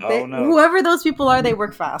know. I They don't know. whoever those people are, they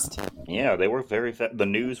work fast. Yeah, they work very fast. The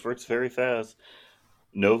news works very fast.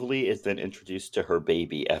 Novely is then introduced to her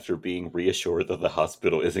baby after being reassured that the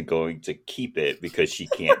hospital isn't going to keep it because she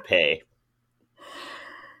can't pay.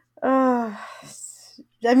 Uh,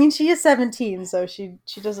 I mean, she is 17, so she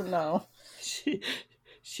doesn't know. She,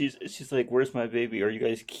 she's like, "Where's my baby? Are you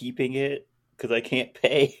guys keeping it? Because I can't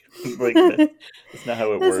pay." Like that's not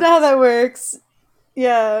how it That's not how works. that works.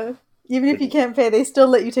 Yeah. Even if you can't pay, they still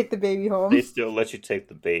let you take the baby They home. still let you take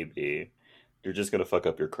the baby. You're just gonna fuck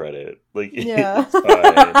up your credit. Like Yeah. it's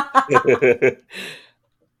fine.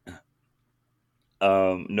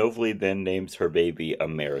 Novely then names her baby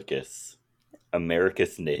Americus.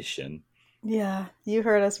 Americus Nation. Yeah, you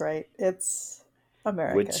heard us right. It's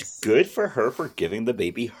Which Americus. good for her for giving the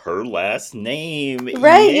baby her last name.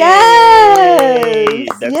 Right? Yes!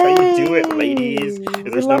 Yay! That's how you do it, ladies. Yay!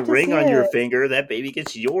 If We there's no love to ring see on your it. finger, that baby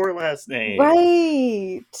gets your last name.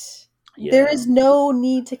 Right. There Yeah. is no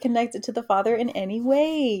need to connect it to the father in any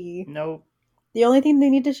way. Nope. The only thing they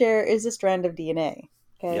need to share is a strand of DNA.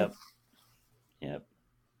 Okay? Yep. Yep.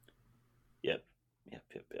 Yep. Yep.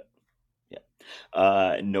 Yep. Yep.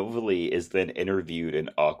 Yep. Novely is then interviewed and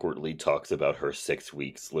awkwardly talks about her 6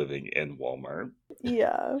 weeks living in Walmart.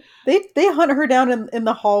 Yeah. They hunt her down in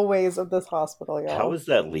the hallways of this hospital, How y'all. is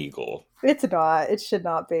that legal? It's not. It should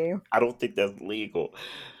not be. I don't think that's legal.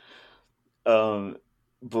 Um,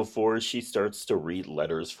 before she starts to read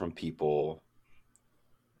letters from people,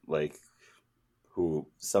 like who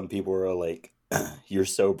some people are like, "You're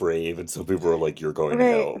so brave," and some people are like, "You're going to Right.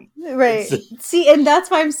 hell." Right. It's See, and that's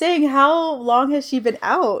why I'm saying how long has she been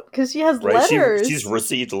out? Because she has right. She's letters.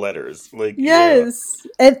 received letters. Like yeah, Yes.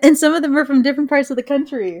 And some of them are from different parts of the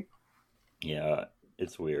country. yeah.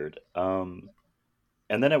 It's weird.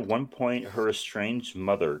 And then at one point, her estranged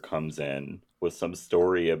mother comes in with some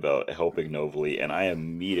story about helping Novely, and I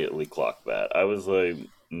immediately clocked that. I was like,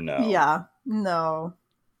 no, Yeah. No.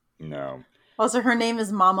 no, Also, her name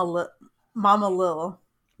is Mama Lil. Mama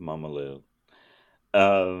Lou.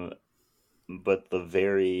 Um, but the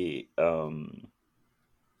very, I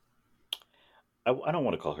don't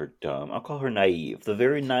want to call her dumb. I'll call her naive. The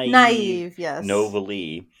very naive Naive, yes.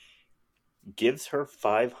 Novely gives her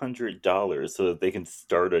 $500 so that they can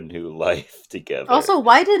start a new life together. Also,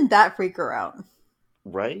 why didn't that freak her out?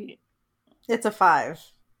 Right? It's a 5.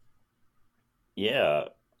 Yeah.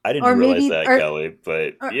 I didn't Or realize maybe that, Kelly,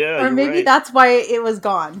 but yeah, or you're maybe right. that's why it was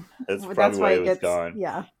gone. That's probably That's why why it it was gets, gone.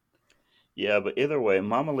 yeah. Yeah, but either way,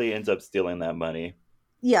 Mama Lee ends up stealing that money.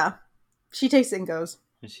 Yeah. She takes it and goes.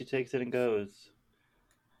 And she takes it and goes.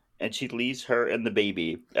 And she leaves her and the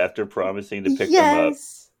baby after promising to pick them up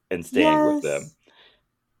Yes. and staying with them. Yes.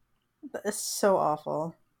 That's so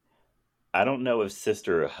awful. I don't know if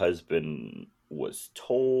sister or husband was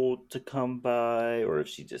told to come by or if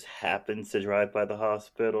she just happens to drive by the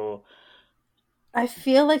hospital. I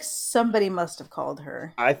feel like somebody must have called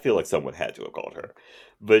her. I feel like someone had to have called her.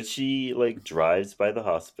 But she like drives by the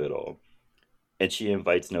hospital and she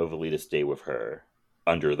invites Novely to stay with her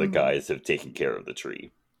under the Hmm. guise of taking care of the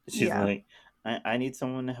tree. She's Yeah. like, I need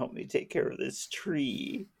someone to help me take care of this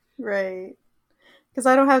tree. Right. Because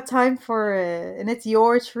I don't have time for it. And it's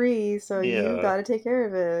your tree, so you Yeah. gotta take care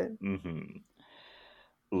of it.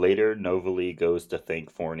 Later, Novely goes to thank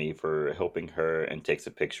Forney for helping her and takes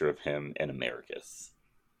a picture of him and Americus.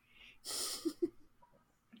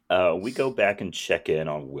 We go back and check in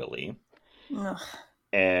on Willie. Ugh.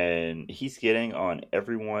 And he's getting on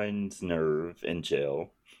everyone's nerve in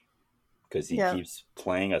jail because he Yeah. keeps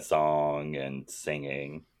playing a song and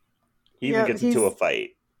singing. He even Yeah. gets into a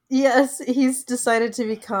fight He's decided to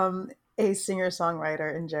become a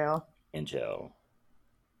singer-songwriter in jail. in jail.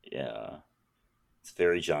 Yeah. It's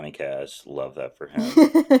very Johnny Cash. Love that for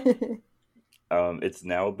him. It's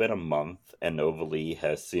now been a month, and Novely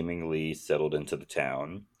has seemingly settled into the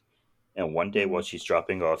town. And one day, while Mm. she's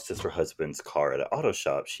dropping off sister husband's car at an auto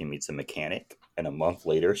shop, she meets a mechanic. And a month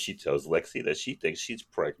later, she tells Lexi that she thinks she's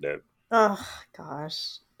pregnant. Oh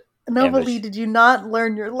gosh. And Nova that Lee, did you not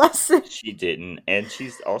learn your lesson? she didn't. And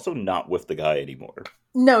she's also not with the guy anymore.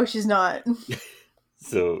 No, she's not.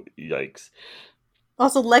 So, yikes.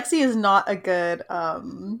 Also, Lexi is not a good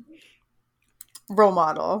role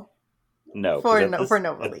model No, for because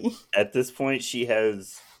Nova Lee. at this point, she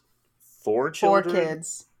has 4 4 children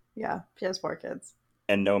kids. Yeah, she has 4 kids.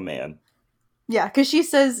 and no man. Yeah, because she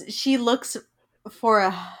says she looks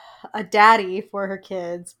for a daddy for her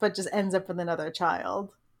kids, but just ends up with another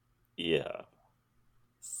child. Yeah.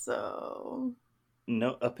 So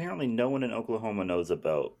No, apparently no one in Oklahoma knows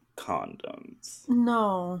about condoms,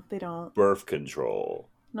 no, they don't. birth control.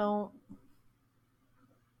 No.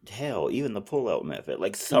 Hell, even the pull-out method,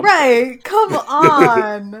 like something. Right, come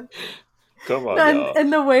on. Come on, No, y'all.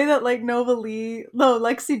 and the way that like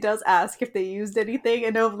Lexi does ask if they used anything,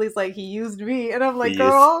 and Nova Lee's like, he used me, and I'm like,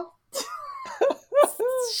 girl,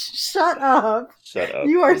 shut up. Shut up.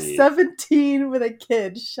 You are please. 17 with a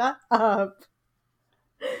kid. Shut up.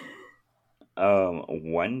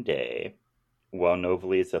 One day, while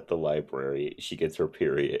Novely is at the library, she gets her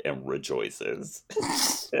period and rejoices.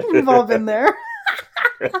 We've all been there.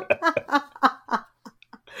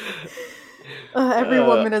 Every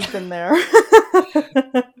woman has been there.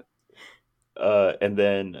 And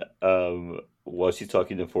then, while she's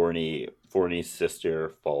talking to Forney, Forney's sister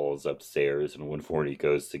falls upstairs, and when Forney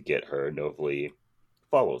goes to get her, Novely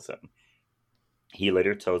follows him. He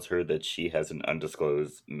later tells her that she has an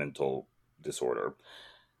undisclosed mental disorder,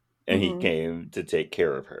 and he came to take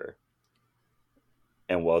care of her.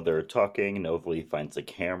 And while they're talking, Novely finds a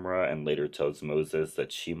camera and later tells Moses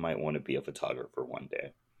that she might want to be a photographer one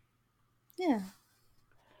day. Yeah.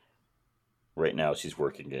 Right now, she's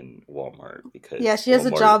working in Walmart because she has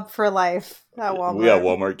a job for life at Walmart. Yeah,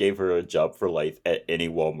 Walmart gave her a job for life at any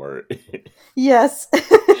Walmart. Yes.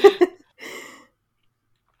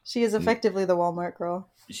 She is effectively the Walmart girl.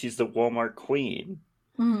 She's the Walmart queen.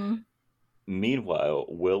 Mm-hmm. Meanwhile,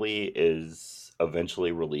 Willie is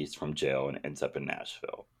eventually released from jail and ends up in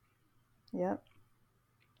Nashville. Yep.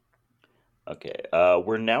 Okay,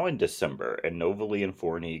 we're now in December, and Novely and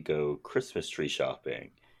Forney go Christmas tree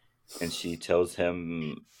shopping. And she tells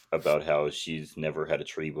him about how she's never had a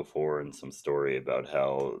tree before and some story about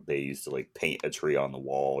how they used to like paint a tree on the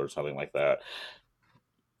wall or something like that.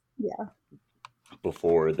 Yeah.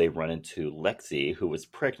 Before they run into Lexi, who was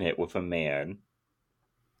pregnant with a man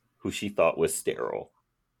who she thought was sterile.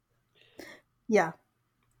 Yeah.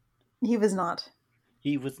 He was not.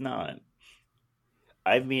 He was not.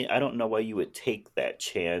 I mean, I don't know why you would take that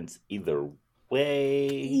chance either way.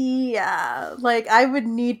 Yeah, like I would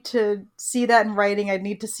need to see that in writing. I'd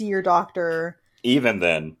need to see your doctor. Even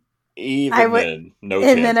then, I even would, then, no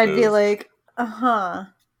and then I'd be chances. like, uh huh,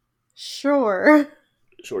 sure.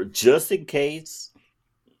 Sure, just in case,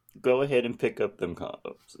 go ahead and pick up them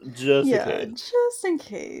condoms. Just in Yeah, case. just in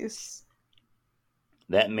case.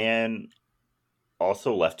 That man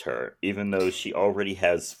also left her, even though she already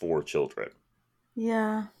has 4 children.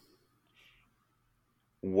 Yeah.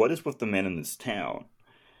 What is with the men in this town?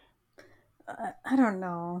 I don't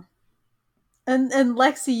know. And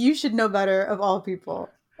Lexi, you should know better of all people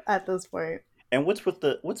at this point. And what's with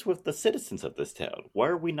the citizens of this town? Why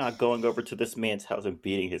are we not going over to this man's house and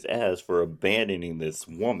beating his ass for abandoning this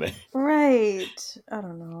woman? Right. I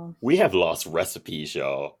don't know. We have lost recipes,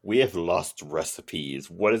 y'all. We have lost recipes.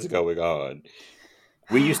 What is going on?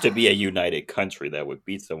 We used to be a united country that would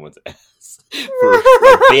beat someone's ass for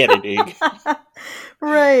abandoning.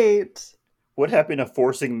 Right. What happened to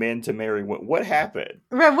forcing men to marry women? What happened?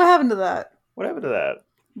 Right. What happened to that? What happened to that?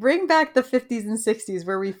 Bring back the 50s and 60s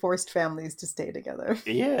where we forced families to stay together.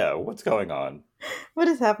 Yeah, what's going on? What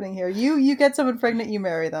is happening here? You get someone pregnant, you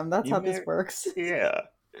marry them. That's You how this mar- works. Yeah.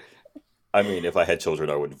 I mean, if I had children,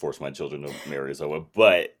 I wouldn't force my children to marry someone,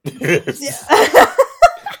 but Yeah.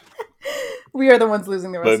 We are the ones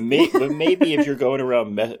losing the recipe. but maybe if you're going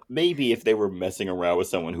around, maybe if they were messing around with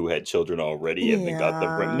someone who had children already and then got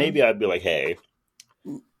them, Yeah. maybe I'd be like, hey,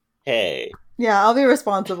 Yeah, I'll be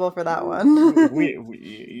responsible for that one.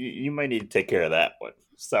 you might need to take care of that one.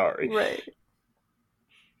 Sorry. Right.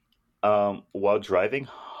 While driving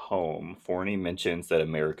home, Forney mentions that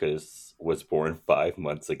Americus was born 5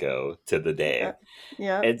 months ago to the day.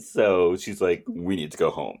 Yeah. And so she's like, we need to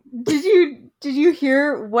go home. Did you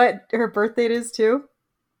hear what her birth date is too?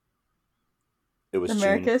 It was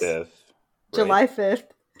Americus? June 5th. Right? July 5th.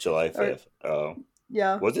 July 5th. Oh.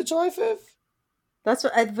 Yeah. Was it July 5th? That's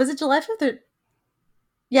what was it July 5th or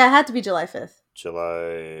yeah, it had to be July 5th.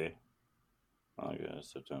 July,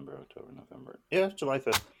 August, September, October, November. Yeah, July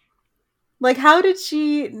 5th. Like how did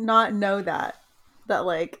she not know that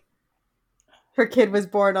like her kid was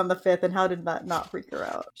born on the 5th and how did that not freak her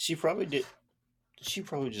out? She probably did. She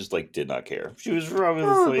probably just like did not care. She was probably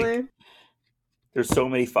just like, there's so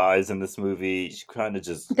many fives in this movie. She kind of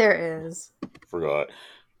just there is forgot.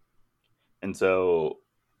 And so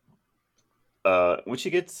when she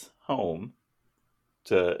gets home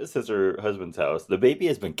to her husband's house, the baby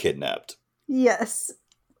has been kidnapped. Yes.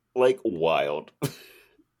 Like wild.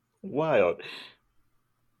 Wild.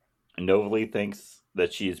 Novalee thinks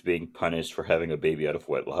that she is being punished for having a baby out of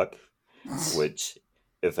wedlock, which,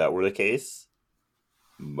 if that were the case,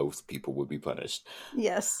 most people would be punished.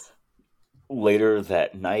 Yes. Later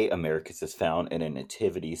that night, Americus is found in a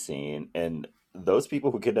nativity scene, and those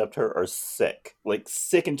people who kidnapped her are sick. Like,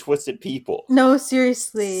 sick and twisted people. No,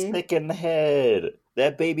 seriously. Sick in the head.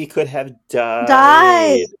 That baby could have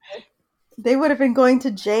died. They would have been going to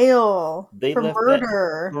jail for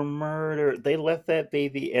murder. For murder. They left that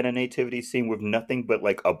baby in a nativity scene with nothing but,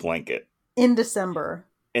 like, a blanket. In December.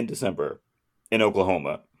 In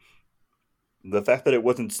Oklahoma. The fact that it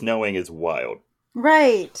wasn't snowing is wild.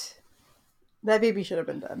 Right. That baby should have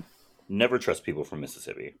been dead. Never trust people from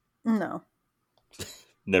Mississippi. No.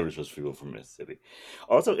 Never trust people from Mississippi.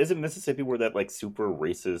 Also, isn't Mississippi where that, like, super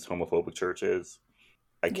racist, homophobic church is?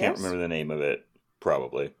 I can't remember the name of it.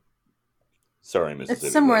 Probably. Sorry, Mississippi.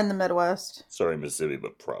 It's somewhere in the Midwest. Sorry, Mississippi,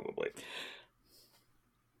 but probably.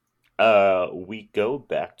 We go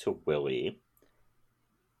back to Willie,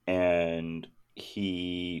 and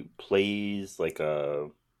he plays like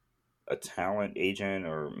a talent agent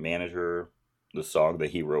or manager, the song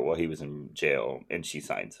that he wrote while he was in jail, and she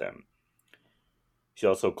signs him. She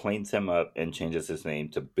also cleans him up and changes his name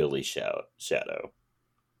to Billy Shadow.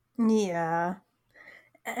 Yeah.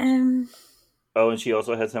 Oh, and she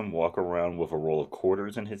also has him walk around with a roll of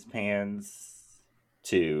quarters in his pants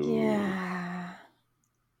to... Yeah.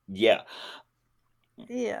 Yeah.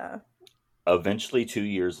 Yeah. Eventually,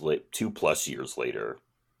 2+ years later,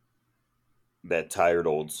 that tired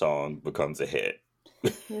old song becomes a hit.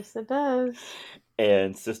 Yes, it does.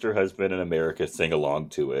 And Sister Husband and America sing along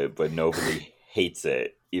to it, but nobody hates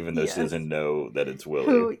it, even though she doesn't know that it's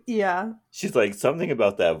Willie. Yeah. She's like, something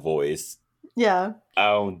about that voice. Yeah.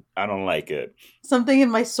 I don't like it. Something in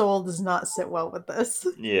my soul does not sit well with this.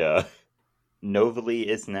 Yeah. Novalee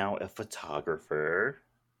is now a photographer,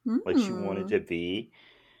 like she wanted to be.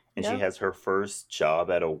 And she has her first job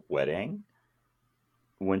at a wedding.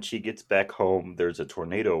 When she gets back home, there's a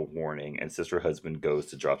tornado warning, and Sister Husband goes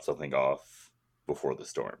to drop something off before the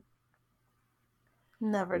storm.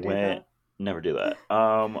 Never do When that. never do that.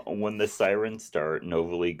 When the sirens start,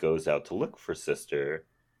 Novalee goes out to look for sister,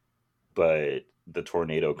 but the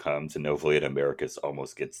tornado comes and Novalee and Americus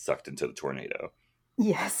almost gets sucked into the tornado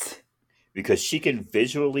Yes. because she can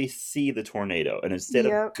visually see the tornado, and instead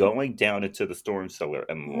of Yep. going down into the storm cellar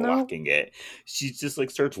and Nope. locking it, she just like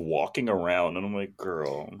starts walking around, and I'm like,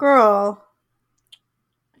 girl, Girl,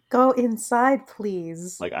 go inside,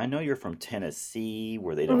 please. like I know you're from Tennessee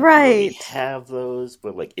where they don't really Right. have those,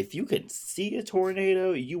 but like if you can see a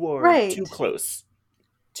tornado, you are too Right. close.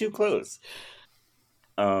 Too close.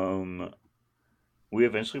 Um we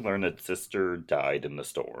eventually learn that sister died in the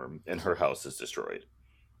storm and her house is destroyed.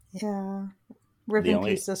 Yeah. Rip The in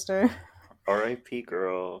only peace, sister. RIP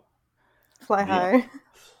girl. Fly The high.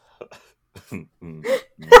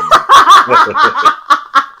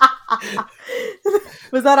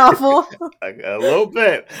 Was that awful? a little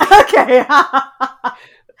bit. Okay.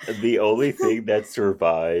 The only thing that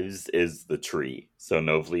survives is the tree. So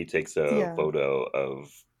Novely takes a Yeah. photo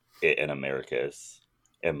of it in Americus,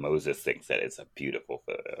 and Moses thinks that it's a beautiful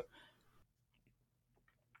photo.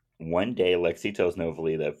 One day, Lexi tells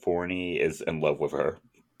Novely that Forney is in love with her,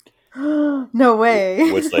 No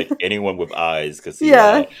way. which, like, anyone with eyes could see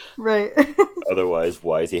Yeah. that. Right. Otherwise,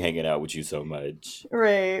 why is he hanging out with you so much?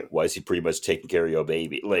 Right. Why is he pretty much taking care of your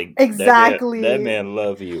baby? Like, that Exactly. man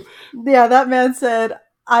love you. Yeah, that man said,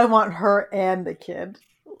 I want her and the kid.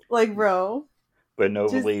 Like, bro, But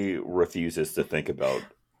just Novely refuses to think about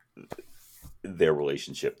their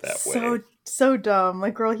relationship that way. so dumb.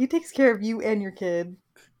 Like, girl, he takes care of you and your kid.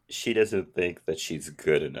 She doesn't think that she's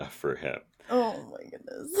good enough for him. Oh my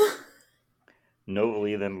goodness.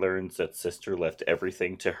 Novely then learns that sister left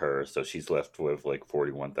everything to her, so she's left with like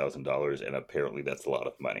 $41,000, and apparently that's a lot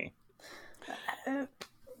of money.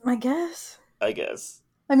 I guess. I guess.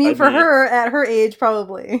 I mean, I for mean, her at her age,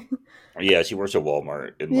 probably. yeah, she works at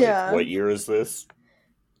Walmart. And like, Yeah, what year is this?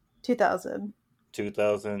 2000,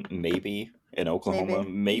 2000? Maybe in Oklahoma.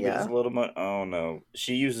 maybe. Maybe it's Yeah. a little much. I don't know.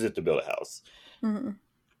 She uses it to build a house. Hmm.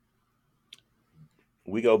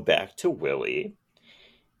 We go back to Willie,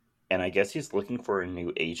 and I guess he's looking for a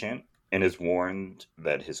new agent and is warned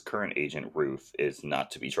that his current agent, Ruth, is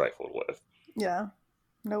not to be trifled with. Yeah.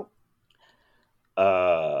 Nope.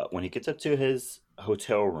 When he gets up to his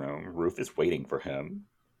hotel room, Ruth is waiting for him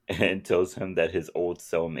and tells him that his old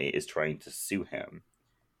cellmate is trying to sue him,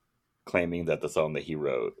 claiming that the song that he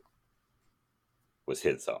wrote was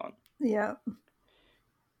his song. Yeah.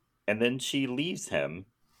 And then she leaves him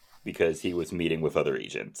because he was meeting with other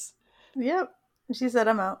agents. Yep. She said,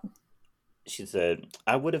 I'm out. She said,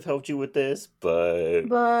 I would have helped you with this, but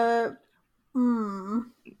But, no.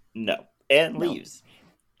 And no. leaves.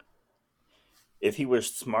 If he was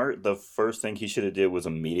smart, the first thing he should have did was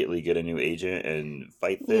immediately get a new agent and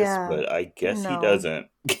fight this, Yeah. but I guess he No. doesn't.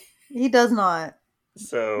 He does not.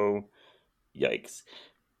 So, yikes.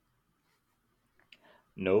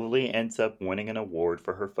 Novely ends up winning an award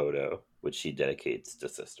for her photo, which she dedicates to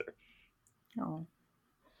sister. Oh.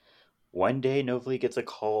 One day, Novely gets a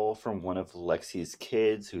call from one of Lexi's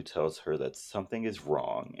kids who tells her that something is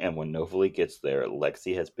wrong, and when Novely gets there,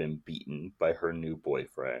 Lexi has been beaten by her new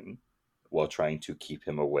boyfriend while trying to keep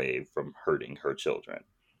him away from hurting her children.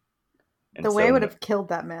 And The way I so, would have killed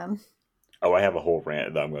that man. oh, I have a whole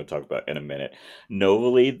rant that I'm going to talk about in a minute.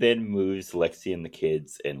 Novely then moves Lexi and the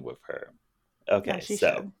kids in with her. Yeah, Okay, she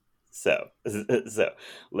so should.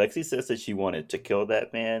 Lexi says that she wanted to kill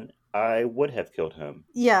that man. I would have killed him.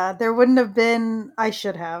 Yeah, there wouldn't have been, I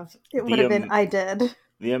should have. It would The have been, I did.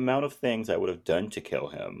 the amount of things I would have done to kill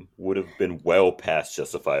him would have been well past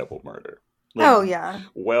justifiable murder. Like, Oh, yeah.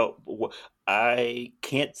 I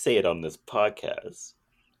can't say it on this podcast,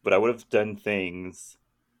 but I would have done things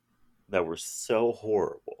that were so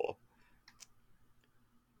horrible.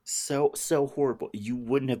 So horrible. You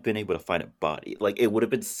wouldn't have been able to find a body. Like, it would have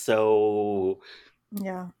been so.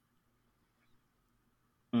 Yeah.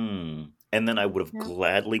 And then I would have Yeah.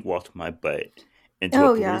 gladly walked my butt into a Oh,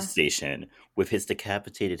 police yeah. station with his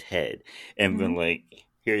decapitated head and been Mhm. like,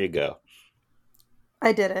 here you go.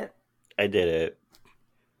 I did it. I did it.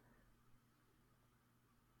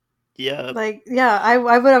 Yeah, Like, yeah, I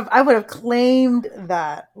would have claimed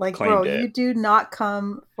that. Like, bro, claimed you it. do not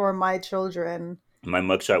come for my children. My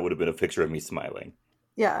mugshot would have been a picture of me smiling.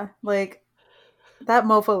 Yeah, like that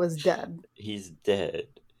mofo is dead. He's dead.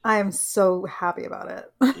 I am so happy about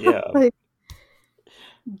it. Yeah. Like,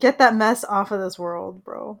 get that mess off of this world,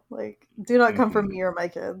 bro. Like, do not come for Mhm. me or my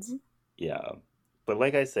kids. Yeah. But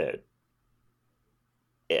like I said,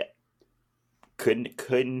 it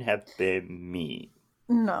couldn't have been me.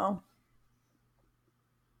 No.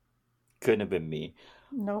 Couldn't have been me.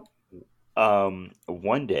 Nope.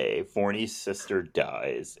 One day, Forney's sister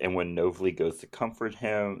dies, and when Novely goes to comfort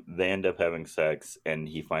him, they end up having sex, and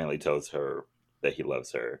he finally tells her that he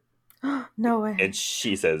loves her. No And way.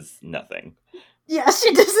 she says nothing. Yeah,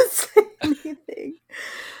 she doesn't say anything.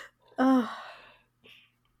 Ugh.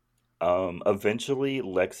 Eventually,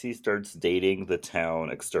 Lexi starts dating the town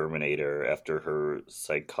exterminator after her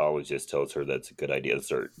psychologist tells her that's a good idea to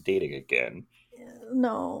start dating again.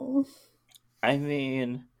 No. I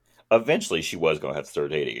mean, eventually she was going to have to start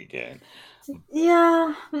dating again.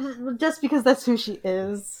 Yeah, just because that's who she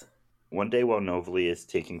is. One day, while Novely is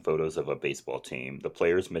taking photos of a baseball team, the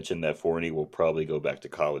players mention that Forney will probably go back to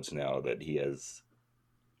college now that he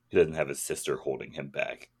doesn't have his sister holding him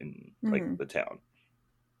back in like Mm-hmm. the town.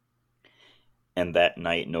 And that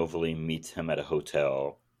night, Novely meets him at a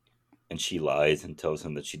hotel, and she lies and tells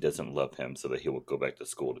him that she doesn't love him so that he will go back to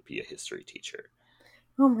school to be a history teacher.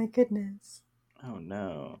 Oh my goodness. Oh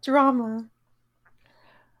no. Drama.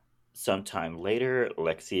 Sometime later,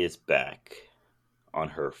 Lexi is back on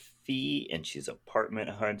her feet and she's apartment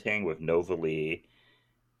hunting with Novely.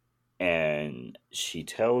 And she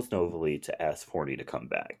tells Novely to ask Forney to come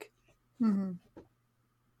back. Mm-hmm.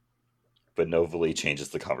 But Novely changes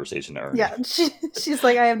the conversation to Ernie. Yeah, she's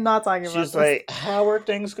like, I am not talking about this. She's like, how are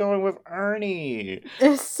things going with Ernie?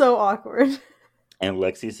 It's so awkward. And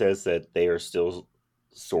Lexi says that they are still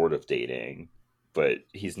sort of dating, but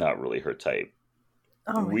he's not really her type.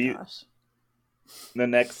 Oh my gosh. The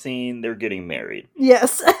next scene, they're getting married.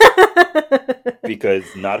 Yes. Because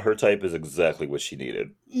not her type is exactly what she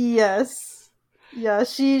needed. Yes. Yeah,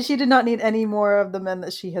 she did not need any more of the men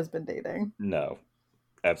that she has been dating. No,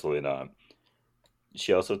 absolutely not.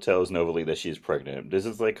 She also tells Novely that she's pregnant. This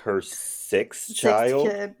is like her sixth child.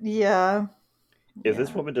 Kid. Yeah. If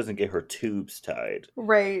this woman doesn't get her tubes tied.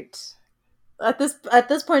 Right. At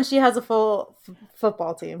this point, she has a full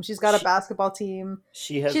football team. She's got a basketball team.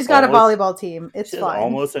 She's got a volleyball team. It's fine.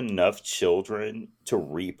 Almost enough children to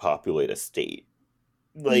repopulate a state.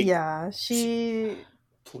 Like, yeah,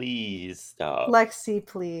 please stop. Lexi,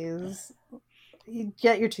 please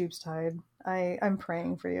get your tubes tied. I'm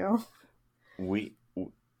praying for you. We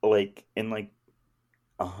like in like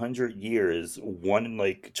 100 years, 1 in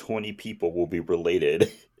like 20 people will be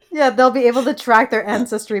related. Yeah, they'll be able to track their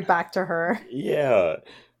ancestry back to her. Yeah.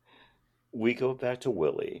 We go back to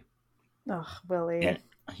Willie. Oh, Willie. And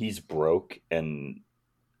he's broke and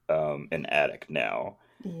an addict now.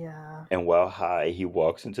 Yeah. And while high, he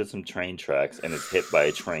walks into some train tracks and is hit by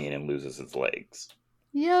a train and loses his legs.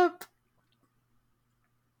 Yep.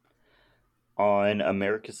 On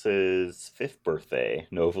Americus's 5th birthday,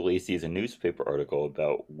 Novely sees a newspaper article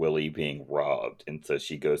about Willie being robbed, and so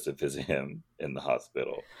she goes to visit him in the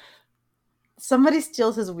hospital. Somebody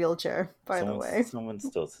steals his wheelchair, by the way. Someone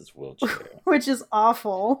steals his wheelchair. Which is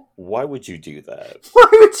awful. Why would you do that? Why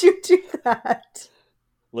would you do that?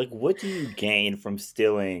 Like, what do you gain from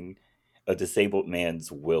stealing a disabled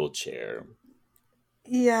man's wheelchair?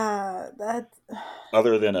 Yeah, that.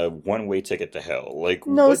 Other than a one-way ticket to hell, like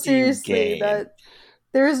no, what seriously, do you gain? that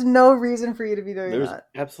there is no reason for you to be doing There's that.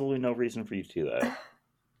 absolutely no reason for you to do that.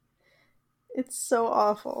 It's so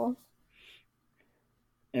awful.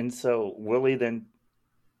 And so Willie then,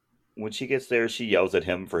 when she gets there, she yells at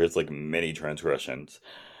him for his like many transgressions,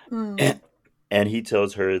 and he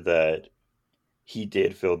tells her that he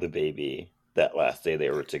did feel the baby that last day they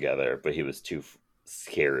were together, but he was too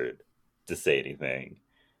scared to say anything.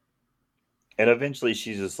 And eventually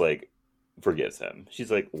she just like forgives him.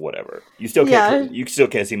 She's like, whatever. You still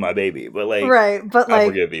can't see my baby, but like, right, but I'll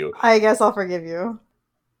forgive you. I guess I'll forgive you.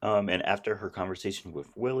 And after her conversation with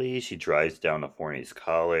Willie, she drives down to Forney's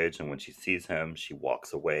college, and when she sees him, she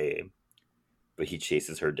walks away, but he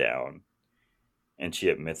chases her down, and she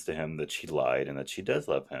admits to him that she lied and that she does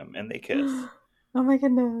love him, and they kiss. Oh my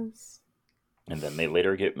goodness. And then they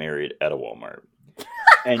later get married at a Walmart.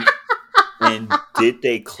 And did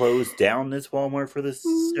they close down this Walmart for this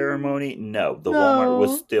ceremony? No, the Walmart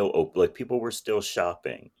was still open. Like, people were still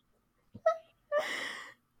shopping.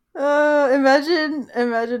 Imagine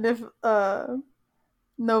if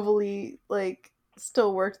Novely like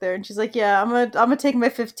still worked there and she's like, yeah, I'm gonna take my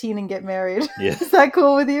 15 and get married. Yeah. Is that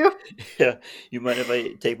cool with you? Yeah. You mind if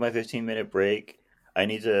I take my 15-minute break? I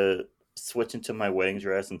need to switch into my wedding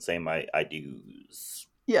dress and say my I do's.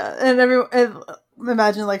 Yeah, and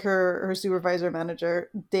imagine like her supervisor,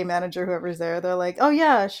 day manager, whoever's there. They're like, "Oh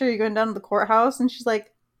yeah, sure, you're going down to the courthouse," and she's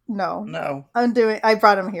like, "No, I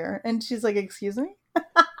brought him here," and she's like, "Excuse me."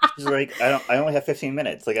 She's like, I only have 15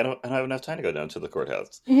 minutes. Like, I don't have enough time to go down to the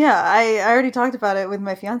courthouse. Yeah, I already talked about it with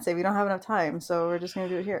my fiance. We don't have enough time, so we're just gonna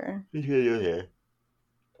do it here. Yeah.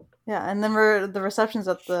 Yeah, and then the reception's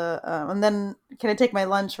at the and then can I take my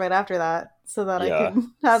lunch right after that so that I Yeah,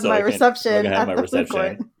 can have my so I can reception have my at the food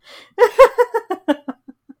court? reception.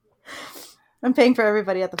 I'm paying for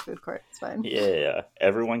everybody at the food court. It's fine. Yeah,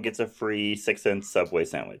 everyone gets a free 6-cent Subway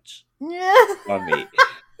sandwich Yeah. on me.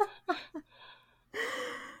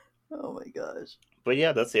 Oh my gosh. But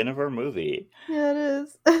yeah, that's the end of our movie. Yeah, it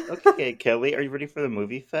is. Okay, Kelly, are you ready for the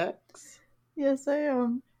movie facts? Yes, I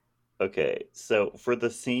am. Okay, so for the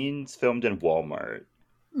scenes filmed in Walmart,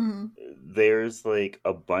 Mm. there's like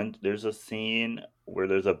a bunch. There's a scene where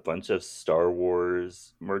there's a bunch of Star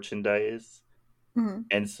Wars merchandise, Mm.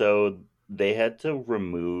 and so they had to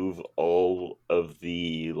remove all of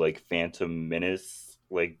the like Phantom Menace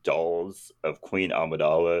like dolls of Queen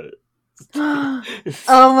Amidala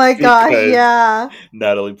Oh my gosh, because yeah.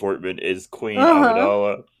 Natalie Portman is Queen Uh-huh.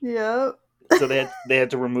 Amidala. Yep. So they had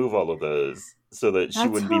to remove all of those so that she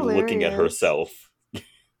That's wouldn't be looking at hilarious. herself.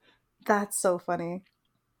 That's so funny.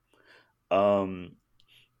 Um,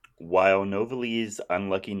 while Novali's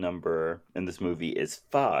unlucky number in this movie is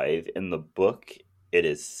 5, in the book it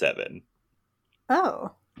is 7.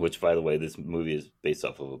 Oh, Which, by the way, this movie is based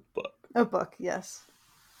off of a book. a book, yes.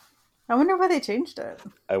 I wonder why they changed it.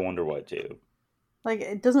 I wonder why too. Like,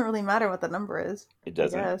 it doesn't really matter what the number is, It I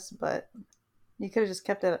doesn't. guess, but you could have just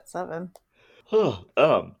kept it at 7.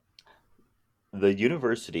 um, the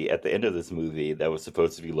university at the end of this movie that was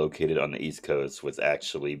supposed to be located on the East Coast was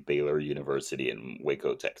actually Baylor University in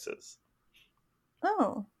Waco, Texas.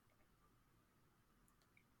 Oh.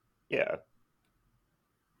 Yeah.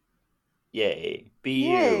 Yay. BU.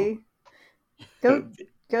 Yay. Go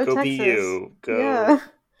Go Texas. BU. Go. Yeah.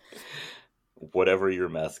 Whatever your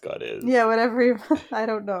mascot is. Yeah, whatever you, I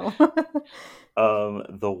don't know.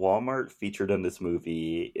 The Walmart featured in this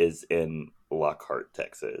movie is in Lockhart,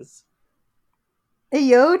 Texas. Hey,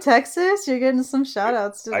 yo, Texas, you're getting some shout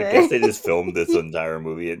outs today. I guess they just filmed this entire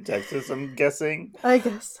movie in Texas, I'm guessing. I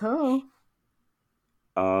guess so.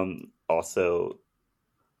 Also,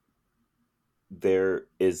 there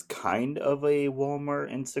is kind of a Walmart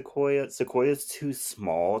in Sequoia. Sequoia's too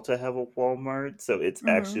small to have a Walmart, so it's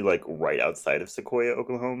actually like right outside of Sequoia,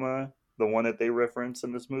 Oklahoma, the one that they reference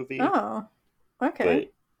in this movie. Oh, okay.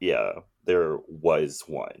 But yeah, there was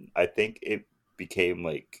one. I think it became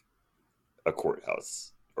like a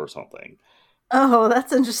courthouse or something. Oh,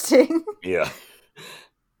 that's interesting. Yeah.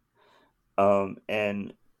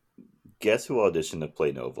 And guess who auditioned to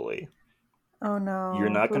play Novely? Oh no. You're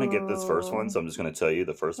not going to get this first one, so I'm just going to tell you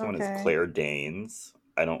the first one is Okay. Claire Danes.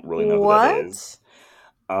 I don't really know who What? that is.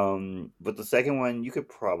 But the second one you could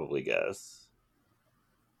probably guess.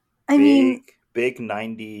 I mean, Big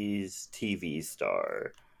 90s TV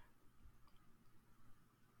star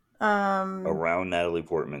around Natalie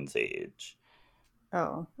Portman's age.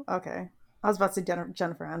 oh, okay. I was about to say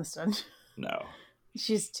Jennifer Aniston. No.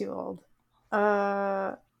 She's too old.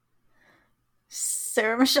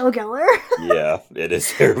 Sarah Michelle Gellar? Yeah, it is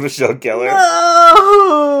Sarah Michelle Gellar.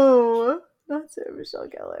 No! Not Sarah Michelle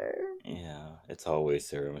Gellar. Yeah, it's always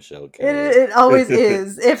Sarah Michelle Gellar. It always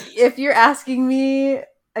is. If you're asking me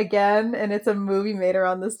again and it's a movie made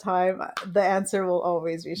around this time, the answer will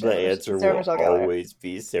always be Sarah Michelle Gellar. Always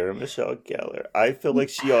be Sarah Michelle Gellar. I feel like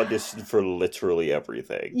she auditioned for literally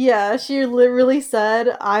everything. Yeah, she literally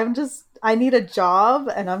said, I need a job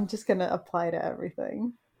and I'm just gonna apply to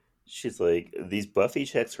everything. She's like, these Buffy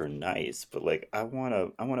checks are nice, but like I want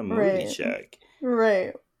a movie check.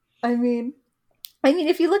 Right. I mean,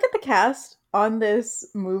 if you look at the cast on this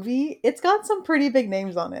movie, it's got some pretty big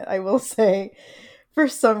names on it, I will say, for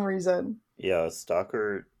some reason. Yeah,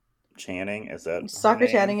 Stockard Channing, is that Stockard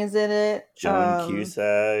Channing is in it. Joan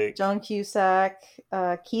Cusack.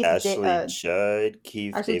 Keith Ashley Judd.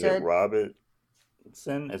 Keith Ashley David Judd.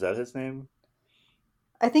 Robertson, is that his name?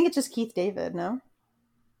 I think it's just Keith David, no?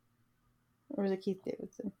 Or was it Keith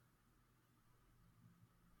Davidson?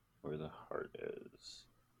 Where the heart is.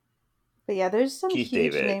 But yeah, there's some Keith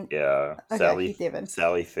huge David. name. Yeah. Okay, Keith David.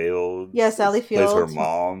 Sally Fields. Yeah, Sally Fields. Plays her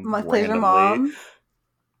mom. Plays her mom.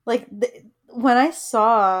 Like, when I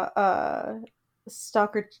saw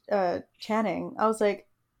Stockard Channing, I was like,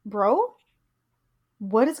 bro?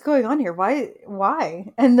 What is going on here? Why?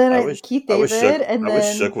 And then Keith David, and then I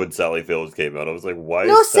was shook when Sally Fields came out. I was like, "Why?"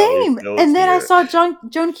 No, is Sally same. Fields And then here? I saw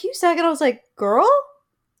Joan Cusack, and I was like, "Girl,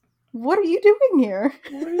 what are you doing here?"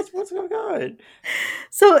 What's going on?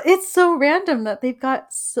 So it's so random that they've got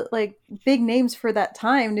like big names for that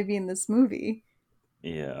time to be in this movie.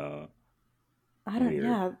 Yeah, I don't. Weird.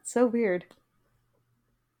 Yeah, it's so weird.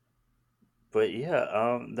 But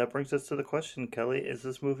yeah, that brings us to the question, Kelly: is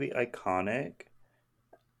this movie iconic?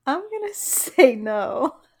 I'm gonna say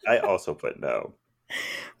no. I also put no.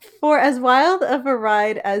 For as wild of a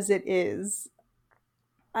ride as it is,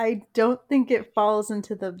 I don't think it falls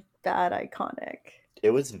into the bad iconic.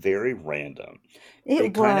 It was very random. It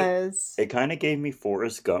It kind of was. it kind of gave me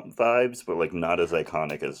Forrest Gump vibes, but like not as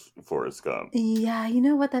iconic as Forrest Gump. Yeah, you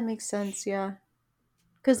know what? That makes sense. Yeah,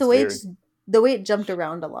 because It's very the way it jumped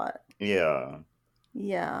around a lot. yeah,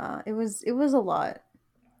 Yeah, it was a lot.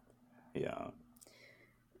 yeah,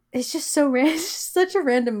 It's just so random. It's just such a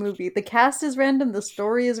random movie. The cast is random. The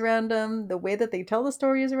story is random. The way that they tell the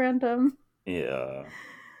story is random. yeah,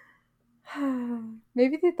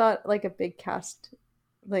 Maybe they thought like a big cast,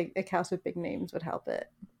 like a cast with big names, would help it.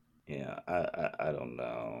 yeah. I don't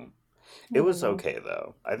know. I It don't was know. okay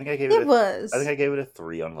though. It I think was I gave it a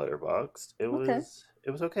 3 on Letterboxd. okay.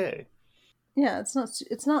 It was okay. Yeah, it's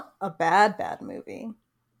not a bad movie.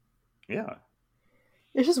 Yeah.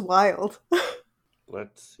 It's just wild.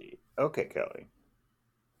 Let's see. Okay, Kelly.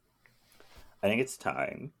 I think it's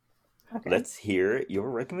time. Okay. Let's hear your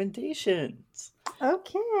recommendations.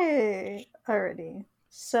 Okay. Alrighty.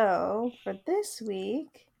 So for this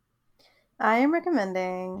week, I am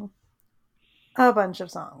recommending a bunch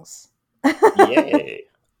of songs. Yay.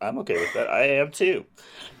 I'm okay with that. I am too.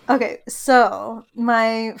 Okay, so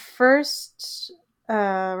my first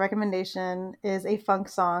recommendation is a funk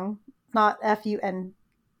song, not FUNK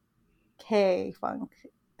funk,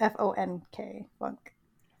 FONK funk.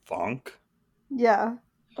 Funk? Yeah,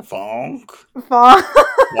 Funk? funk.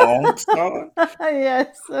 Funk song?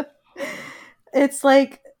 Yes, it's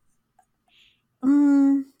like I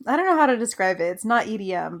don't know how to describe it. It's not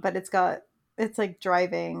EDM, but it's like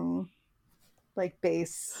driving, like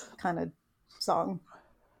bass kind of song,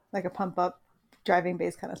 like a pump up driving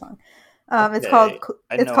bass kind of song. It's called Okay.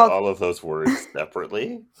 I it's know called all of those words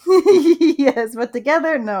separately. yes, but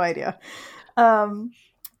together, no idea. Um,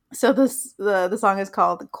 so the song is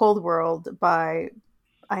called "Cold World" by,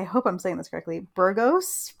 I hope I'm saying this correctly,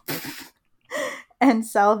 Burgos and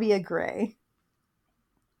Salvia Gray.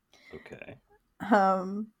 Okay.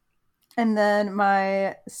 Um, and then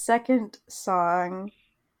my second song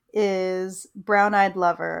is "Brown Eyed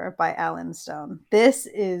Lover" by Alan Stone. This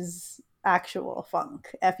is actual funk,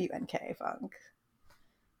 FUNK funk.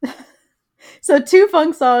 So two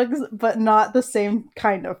funk songs, but not the same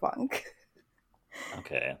kind of funk.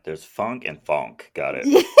 Okay. There's funk and funk. Got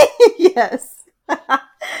it. Yes.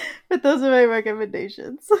 But those are my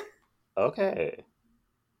recommendations. Okay.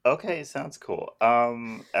 Okay, sounds cool.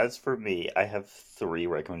 As for me, I have 3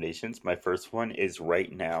 recommendations. My first one is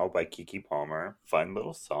Right Now by Kiki Palmer. Fun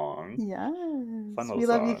little song. Fun Yes. little We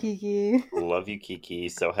love you, song. Kiki. Love you, Kiki.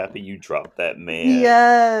 So happy you dropped that man.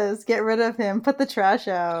 Yes. Get rid of him. Put the trash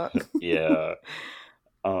out. Yeah.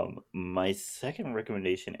 My second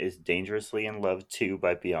recommendation is Dangerously in Love 2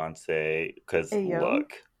 by Beyonce. Cause Ayo.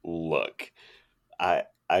 look.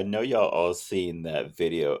 I know y'all all seen that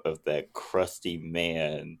video of that crusty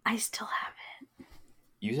man. I still have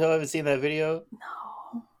You still haven't seen that video? it.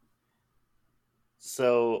 No.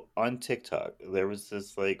 So on TikTok, there was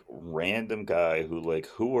this like random guy who like,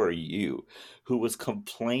 who are you? Who was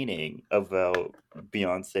complaining about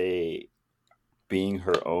Beyonce being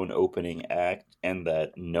her own opening act and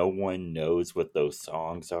that no one knows what those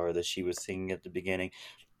songs are that she was singing at the beginning.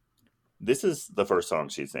 This is the first song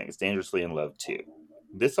she sings, Dangerously in Love 2.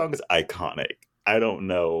 This song is iconic. I don't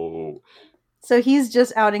know. So he's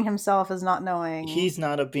just outing himself as not knowing. He's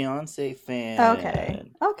not a Beyonce Okay.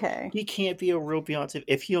 fan. Okay. He can't be a real Beyonce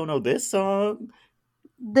if he don't know this song.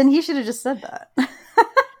 Then he should have just said that.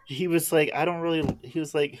 He was like, I don't really. He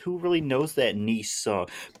was like, who really knows that niche song?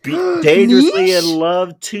 Dangerously in Niche?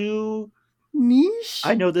 Love 2.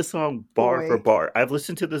 I Niche? know this song bar for Boy. bar. I've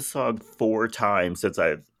listened to this song 4 times since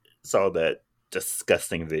I saw that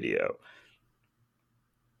disgusting video.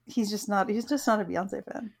 He's just not a Beyonce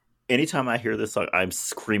fan. Anytime I hear this song, I'm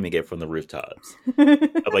screaming it from the rooftops.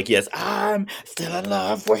 I'm like, yes, I'm still in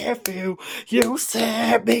love with you. You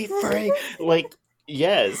set me free. Like,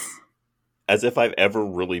 yes. As if I've ever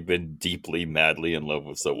really been deeply, madly in love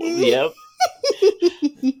with someone. Yep.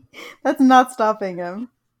 That's not stopping him.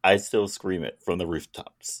 I still scream it from the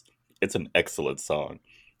rooftops. It's an excellent song.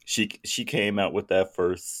 She came out with that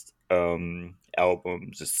first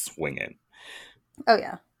album just swinging. Oh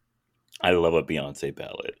yeah. I love a Beyonce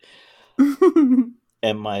ballad.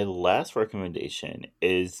 And my last recommendation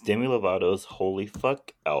is Demi Lovato's Holy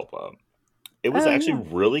Fuck album. It was Oh actually yeah.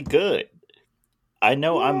 really good. I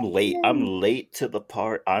know I'm late. I'm Yay. late to the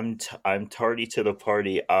part. I'm tardy to the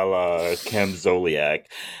party, a la Cam Zoliak.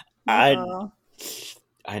 I Uh-oh.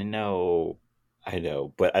 I know, I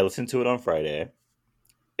know, but I listened to it on Friday.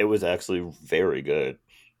 It was actually very good.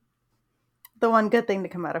 The one good thing to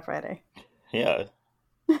come out of Friday. Yeah,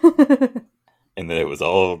 And then it was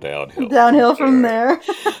all downhill. Downhill from there.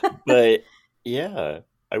 But yeah,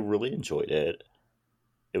 I really enjoyed it.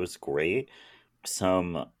 It was great.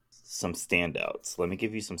 Some standouts. Let me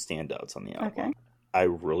give you some standouts on the album. Okay. I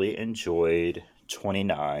really enjoyed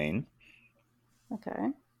 29. Okay.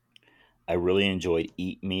 I really enjoyed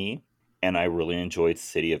Eat Me, and I really enjoyed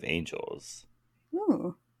City of Angels.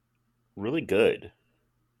 Ooh. Really good.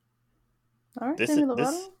 All right, This Demi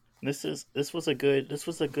Lovato. this was a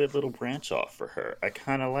good little branch off for her. I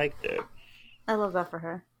kind of liked it. I love that for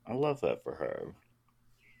her. I love that for her.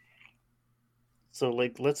 So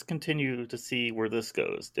like, let's continue to see where this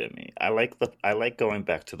goes, Demi. I like going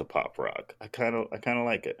back to the pop rock. I kind of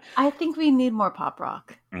like it. I think we need more pop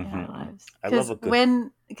rock in our Mhm. lives. I love a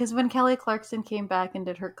good. Because when Kelly Clarkson came back and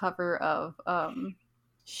did her cover of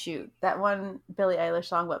that one Billie Eilish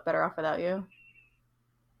song, "What Better Off Without You,"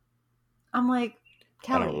 I'm like,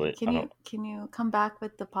 I don't Kelly, really. I don't. can you come back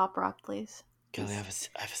with the pop rock, please? Kelly, I have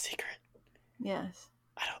a secret. Yes.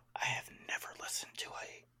 I have never listened to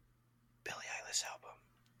a Billie Eilish album.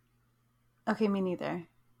 Okay, me neither.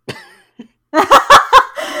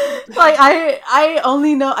 Like I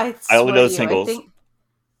only know I only know singles. I think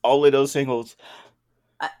Only those singles.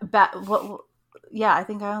 Yeah, I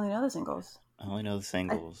think I only know the singles. I only know the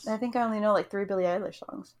singles. I think I only know like 3 Billie Eilish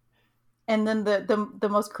songs. And then the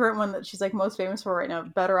most current one that she's like most famous for right now,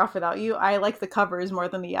 "Better Off Without You," I like the covers more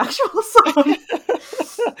than the actual song.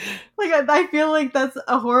 Like I feel like that's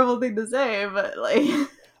a horrible thing to say, but like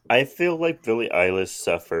I feel like Billie Eilish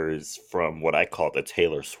suffers from what I call the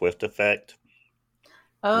Taylor Swift effect.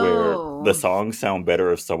 Where the songs sound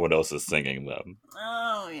better if someone else is singing them.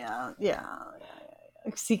 Oh, yeah.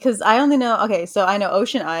 See, because I only know... Okay, so I know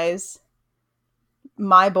Ocean Eyes,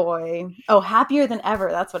 My Boy... Oh, Happier Than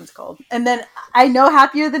Ever, that's what it's called. And then I know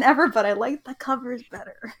Happier Than Ever, but I like the covers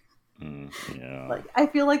better. Yeah. Like, I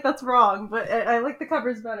feel like that's wrong, but I like the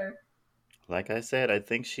covers better. Like I said, I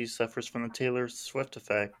think she suffers from the Taylor Swift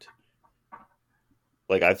effect.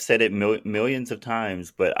 Like, I've said it millions of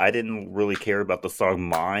times, but I didn't really care about the song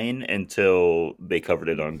Mine until they covered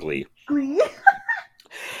it on Glee. Glee?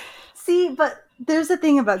 See, but there's a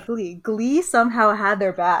thing about Glee. Glee somehow had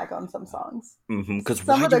their bag on some songs. Because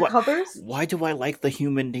some of their covers... Why do I like the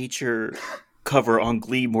Human Nature cover on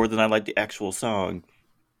Glee more than I like the actual song?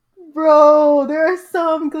 Bro, there are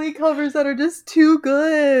some Glee covers that are just too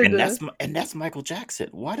good. And that's Michael Jackson.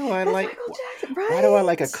 Why do I like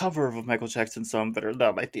a cover of a Michael Jackson song better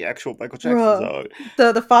than like the actual Michael Jackson song?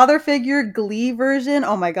 The father figure Glee version,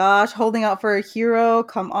 oh my gosh, Holding Out for a Hero,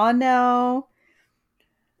 come on now.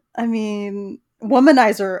 I mean,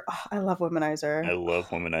 Womanizer. Oh, I love Womanizer.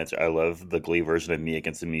 I love the Glee version of Me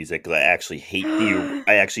Against the Music because I actually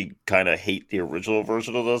kind of hate the original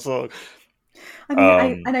version of the song. I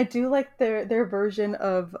mean, I do like their version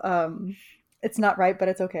of It's Not Right, But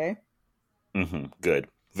It's Okay. Good.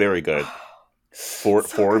 Very good.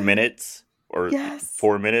 4 minutes? Or yes.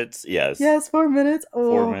 4 minutes? Yes. Yes, 4 minutes.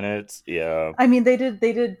 Oh. 4 minutes, yeah. I mean, they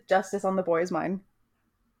did justice on The Boy's Mind.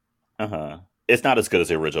 It's not as good as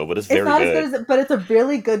the original, but it's very good. It's not as good but it's a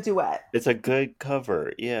really good duet. It's a good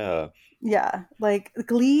cover, yeah. Yeah, like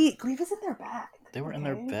Glee was in their bag. They were in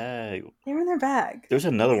their bag. They were in their bag. There's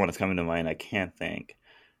another one that's coming to mind. I can't think.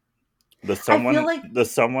 The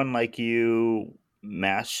Someone Like You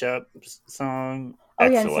mashup song. Oh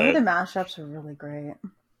excellent. Yeah, some of the mashups are really great.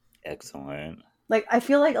 Excellent. Like I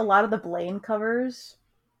feel like a lot of the Blaine covers.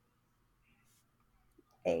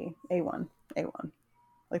 A1.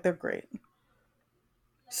 Like they're great.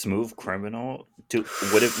 Smooth Criminal. Dude,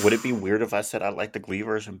 would it be weird if I said I like the Glee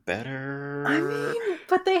version better? I mean,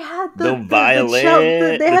 but they had the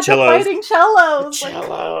violin. They had the fighting cellos.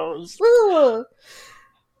 Cellos.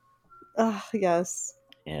 Oh, yes.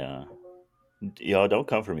 Yeah. Y'all don't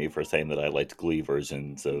come for me for saying that I liked Glee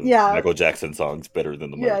versions of Michael Jackson songs better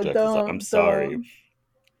than the Michael Jackson song. I'm sorry.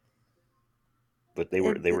 But they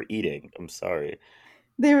were eating. I'm sorry.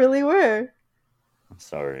 They really were. I'm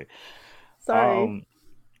sorry. Sorry.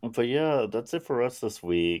 But yeah, that's it for us this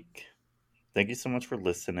week. Thank you so much for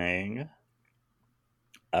listening.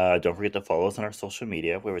 Don't forget to follow us on our social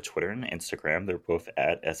media. We have a Twitter and Instagram. They're both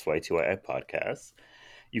at SY2II Podcast.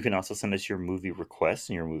 You can also send us your movie requests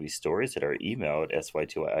and your movie stories at our email at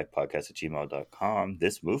sy2iipodcast@gmail.com.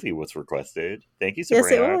 This movie was requested. Thank you, Sabrina.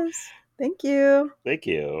 Yes, it was. Thank you. Thank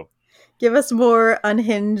you. Give us more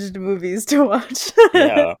unhinged movies to watch.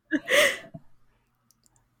 Yeah.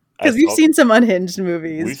 Because we've seen some unhinged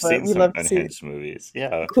movies. We've seen some unhinged movies.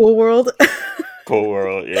 Yeah. Cool World. Cool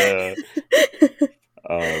World, yeah.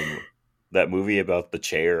 That movie about the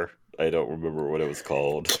chair. I don't remember what it was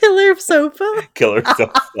called. Killer Sofa. Killer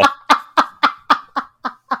Sofa.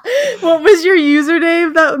 What was your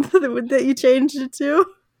username that you changed it to?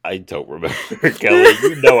 I don't remember, Kelly.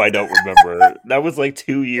 You know I don't remember. That was like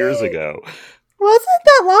 2 years ago. Was it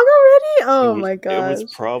that long already? Oh my It was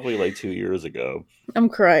gosh. probably like 2 years ago. I'm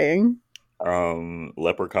crying.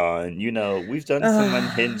 Leprechaun. You know, we've done some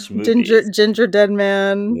unhinged movies. Ginger Dead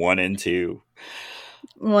Man 1 and 2.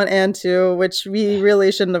 1 and 2, which we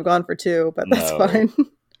really shouldn't have gone for 2, but that's fine.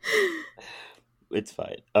 It's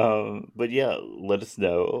fine. But yeah, let us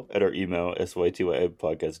know at our email,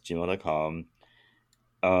 sytwapodcast@gmail.com.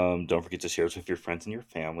 Don't forget to share us with your friends and your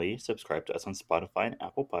family. Subscribe to us on Spotify and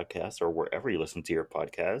Apple Podcasts or wherever you listen to your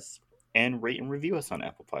podcasts. And rate and review us on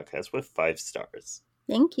Apple Podcasts with 5 stars.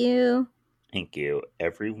 Thank you. Thank you.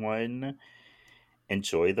 Everyone,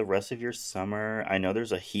 enjoy the rest of your summer. I know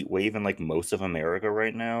there's a heat wave in like most of America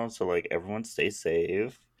right now, so like everyone stay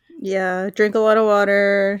safe. Yeah, drink a lot of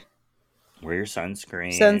water. Wear your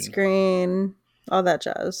sunscreen. All that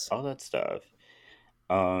jazz. All that stuff.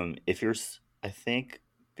 If you're, I think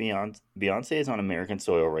Beyonce is on American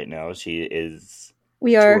soil right now. She is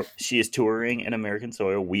touring in American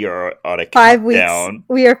soil. We are on a 5 weeks. countdown.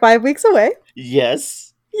 We are 5 weeks away. Yes.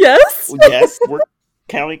 We're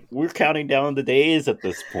counting down the days at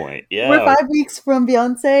this point. Yeah. We're 5 weeks from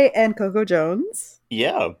Beyonce and Coco Jones.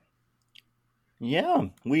 Yeah. Yeah,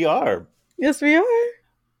 we are. Yes, we are.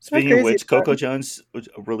 Speaking of which, Coco Jones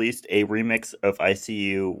released a remix of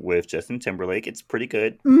ICU with Justin Timberlake. It's pretty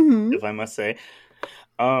good, if I must say.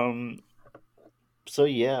 So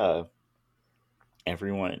yeah,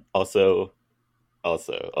 everyone. Also, I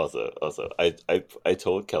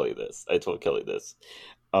told Kelly this.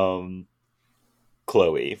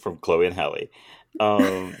 Chloe from Chloe and Halle,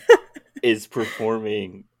 is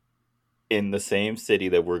performing in the same city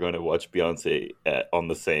that we're going to watch Beyonce at on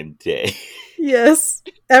the same day. Yes,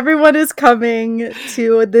 everyone is coming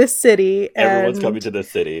to this city. Everyone's coming to this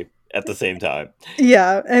city at the same time.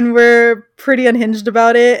 Yeah, and we're pretty unhinged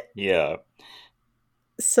about it. Yeah.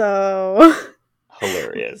 So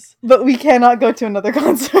hilarious. But we cannot go to another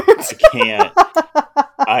concert. I can't.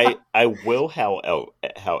 I will,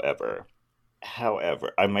 however,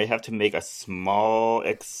 I might have to make a small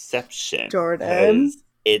exception. Jordan.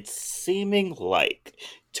 It's seeming like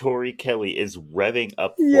Tori Kelly is revving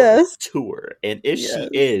up for the tour. And if she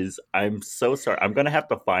is, I'm so sorry. I'm going to have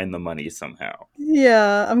to find the money somehow.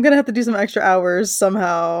 Yeah, I'm going to have to do some extra hours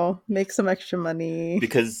somehow. Make some extra money.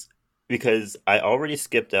 Because I already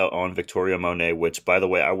skipped out on Victoria Monet, which, by the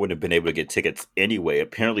way, I wouldn't have been able to get tickets anyway.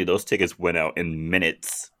 Apparently, those tickets went out in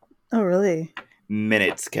minutes. Oh, really?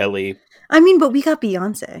 Minutes, Kelly. I mean, but we got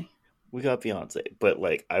Beyonce. But,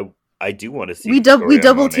 like, I do want to see we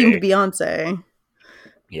double teamed Beyonce.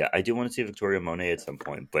 Yeah, I do want to see Victoria Monet at some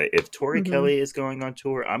point. But if Tori Kelly is going on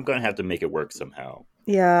tour, I'm gonna have to make it work somehow.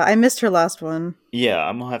 Yeah, I missed her last one. Yeah,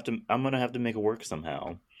 I'm gonna have to make it work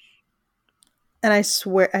somehow. And I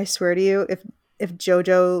swear to you, if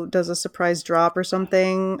JoJo does a surprise drop or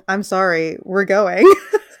something, I'm sorry, we're going.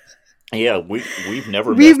 Yeah, we've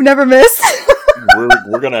never missed.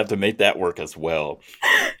 we're gonna have to make that work as well.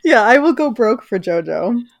 Yeah, I will go broke for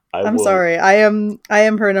JoJo. I'm sorry. I am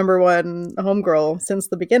her number one homegirl since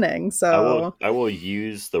the beginning. So I will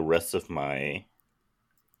use the rest of my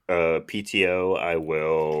PTO. I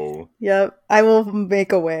will. Yep, I will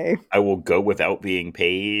make a way. I will go without being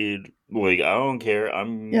paid. Like, I don't care.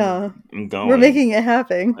 I'm going. We're making it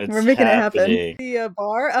happen. We're making it happen. The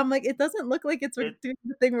bar. I'm like, it doesn't look like it's doing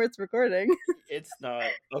the thing where it's recording. It's not.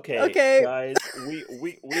 Okay, guys.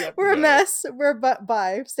 We have We're a mess. We're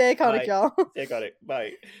bye. Stay iconic, y'all. Stay iconic.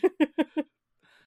 Bye.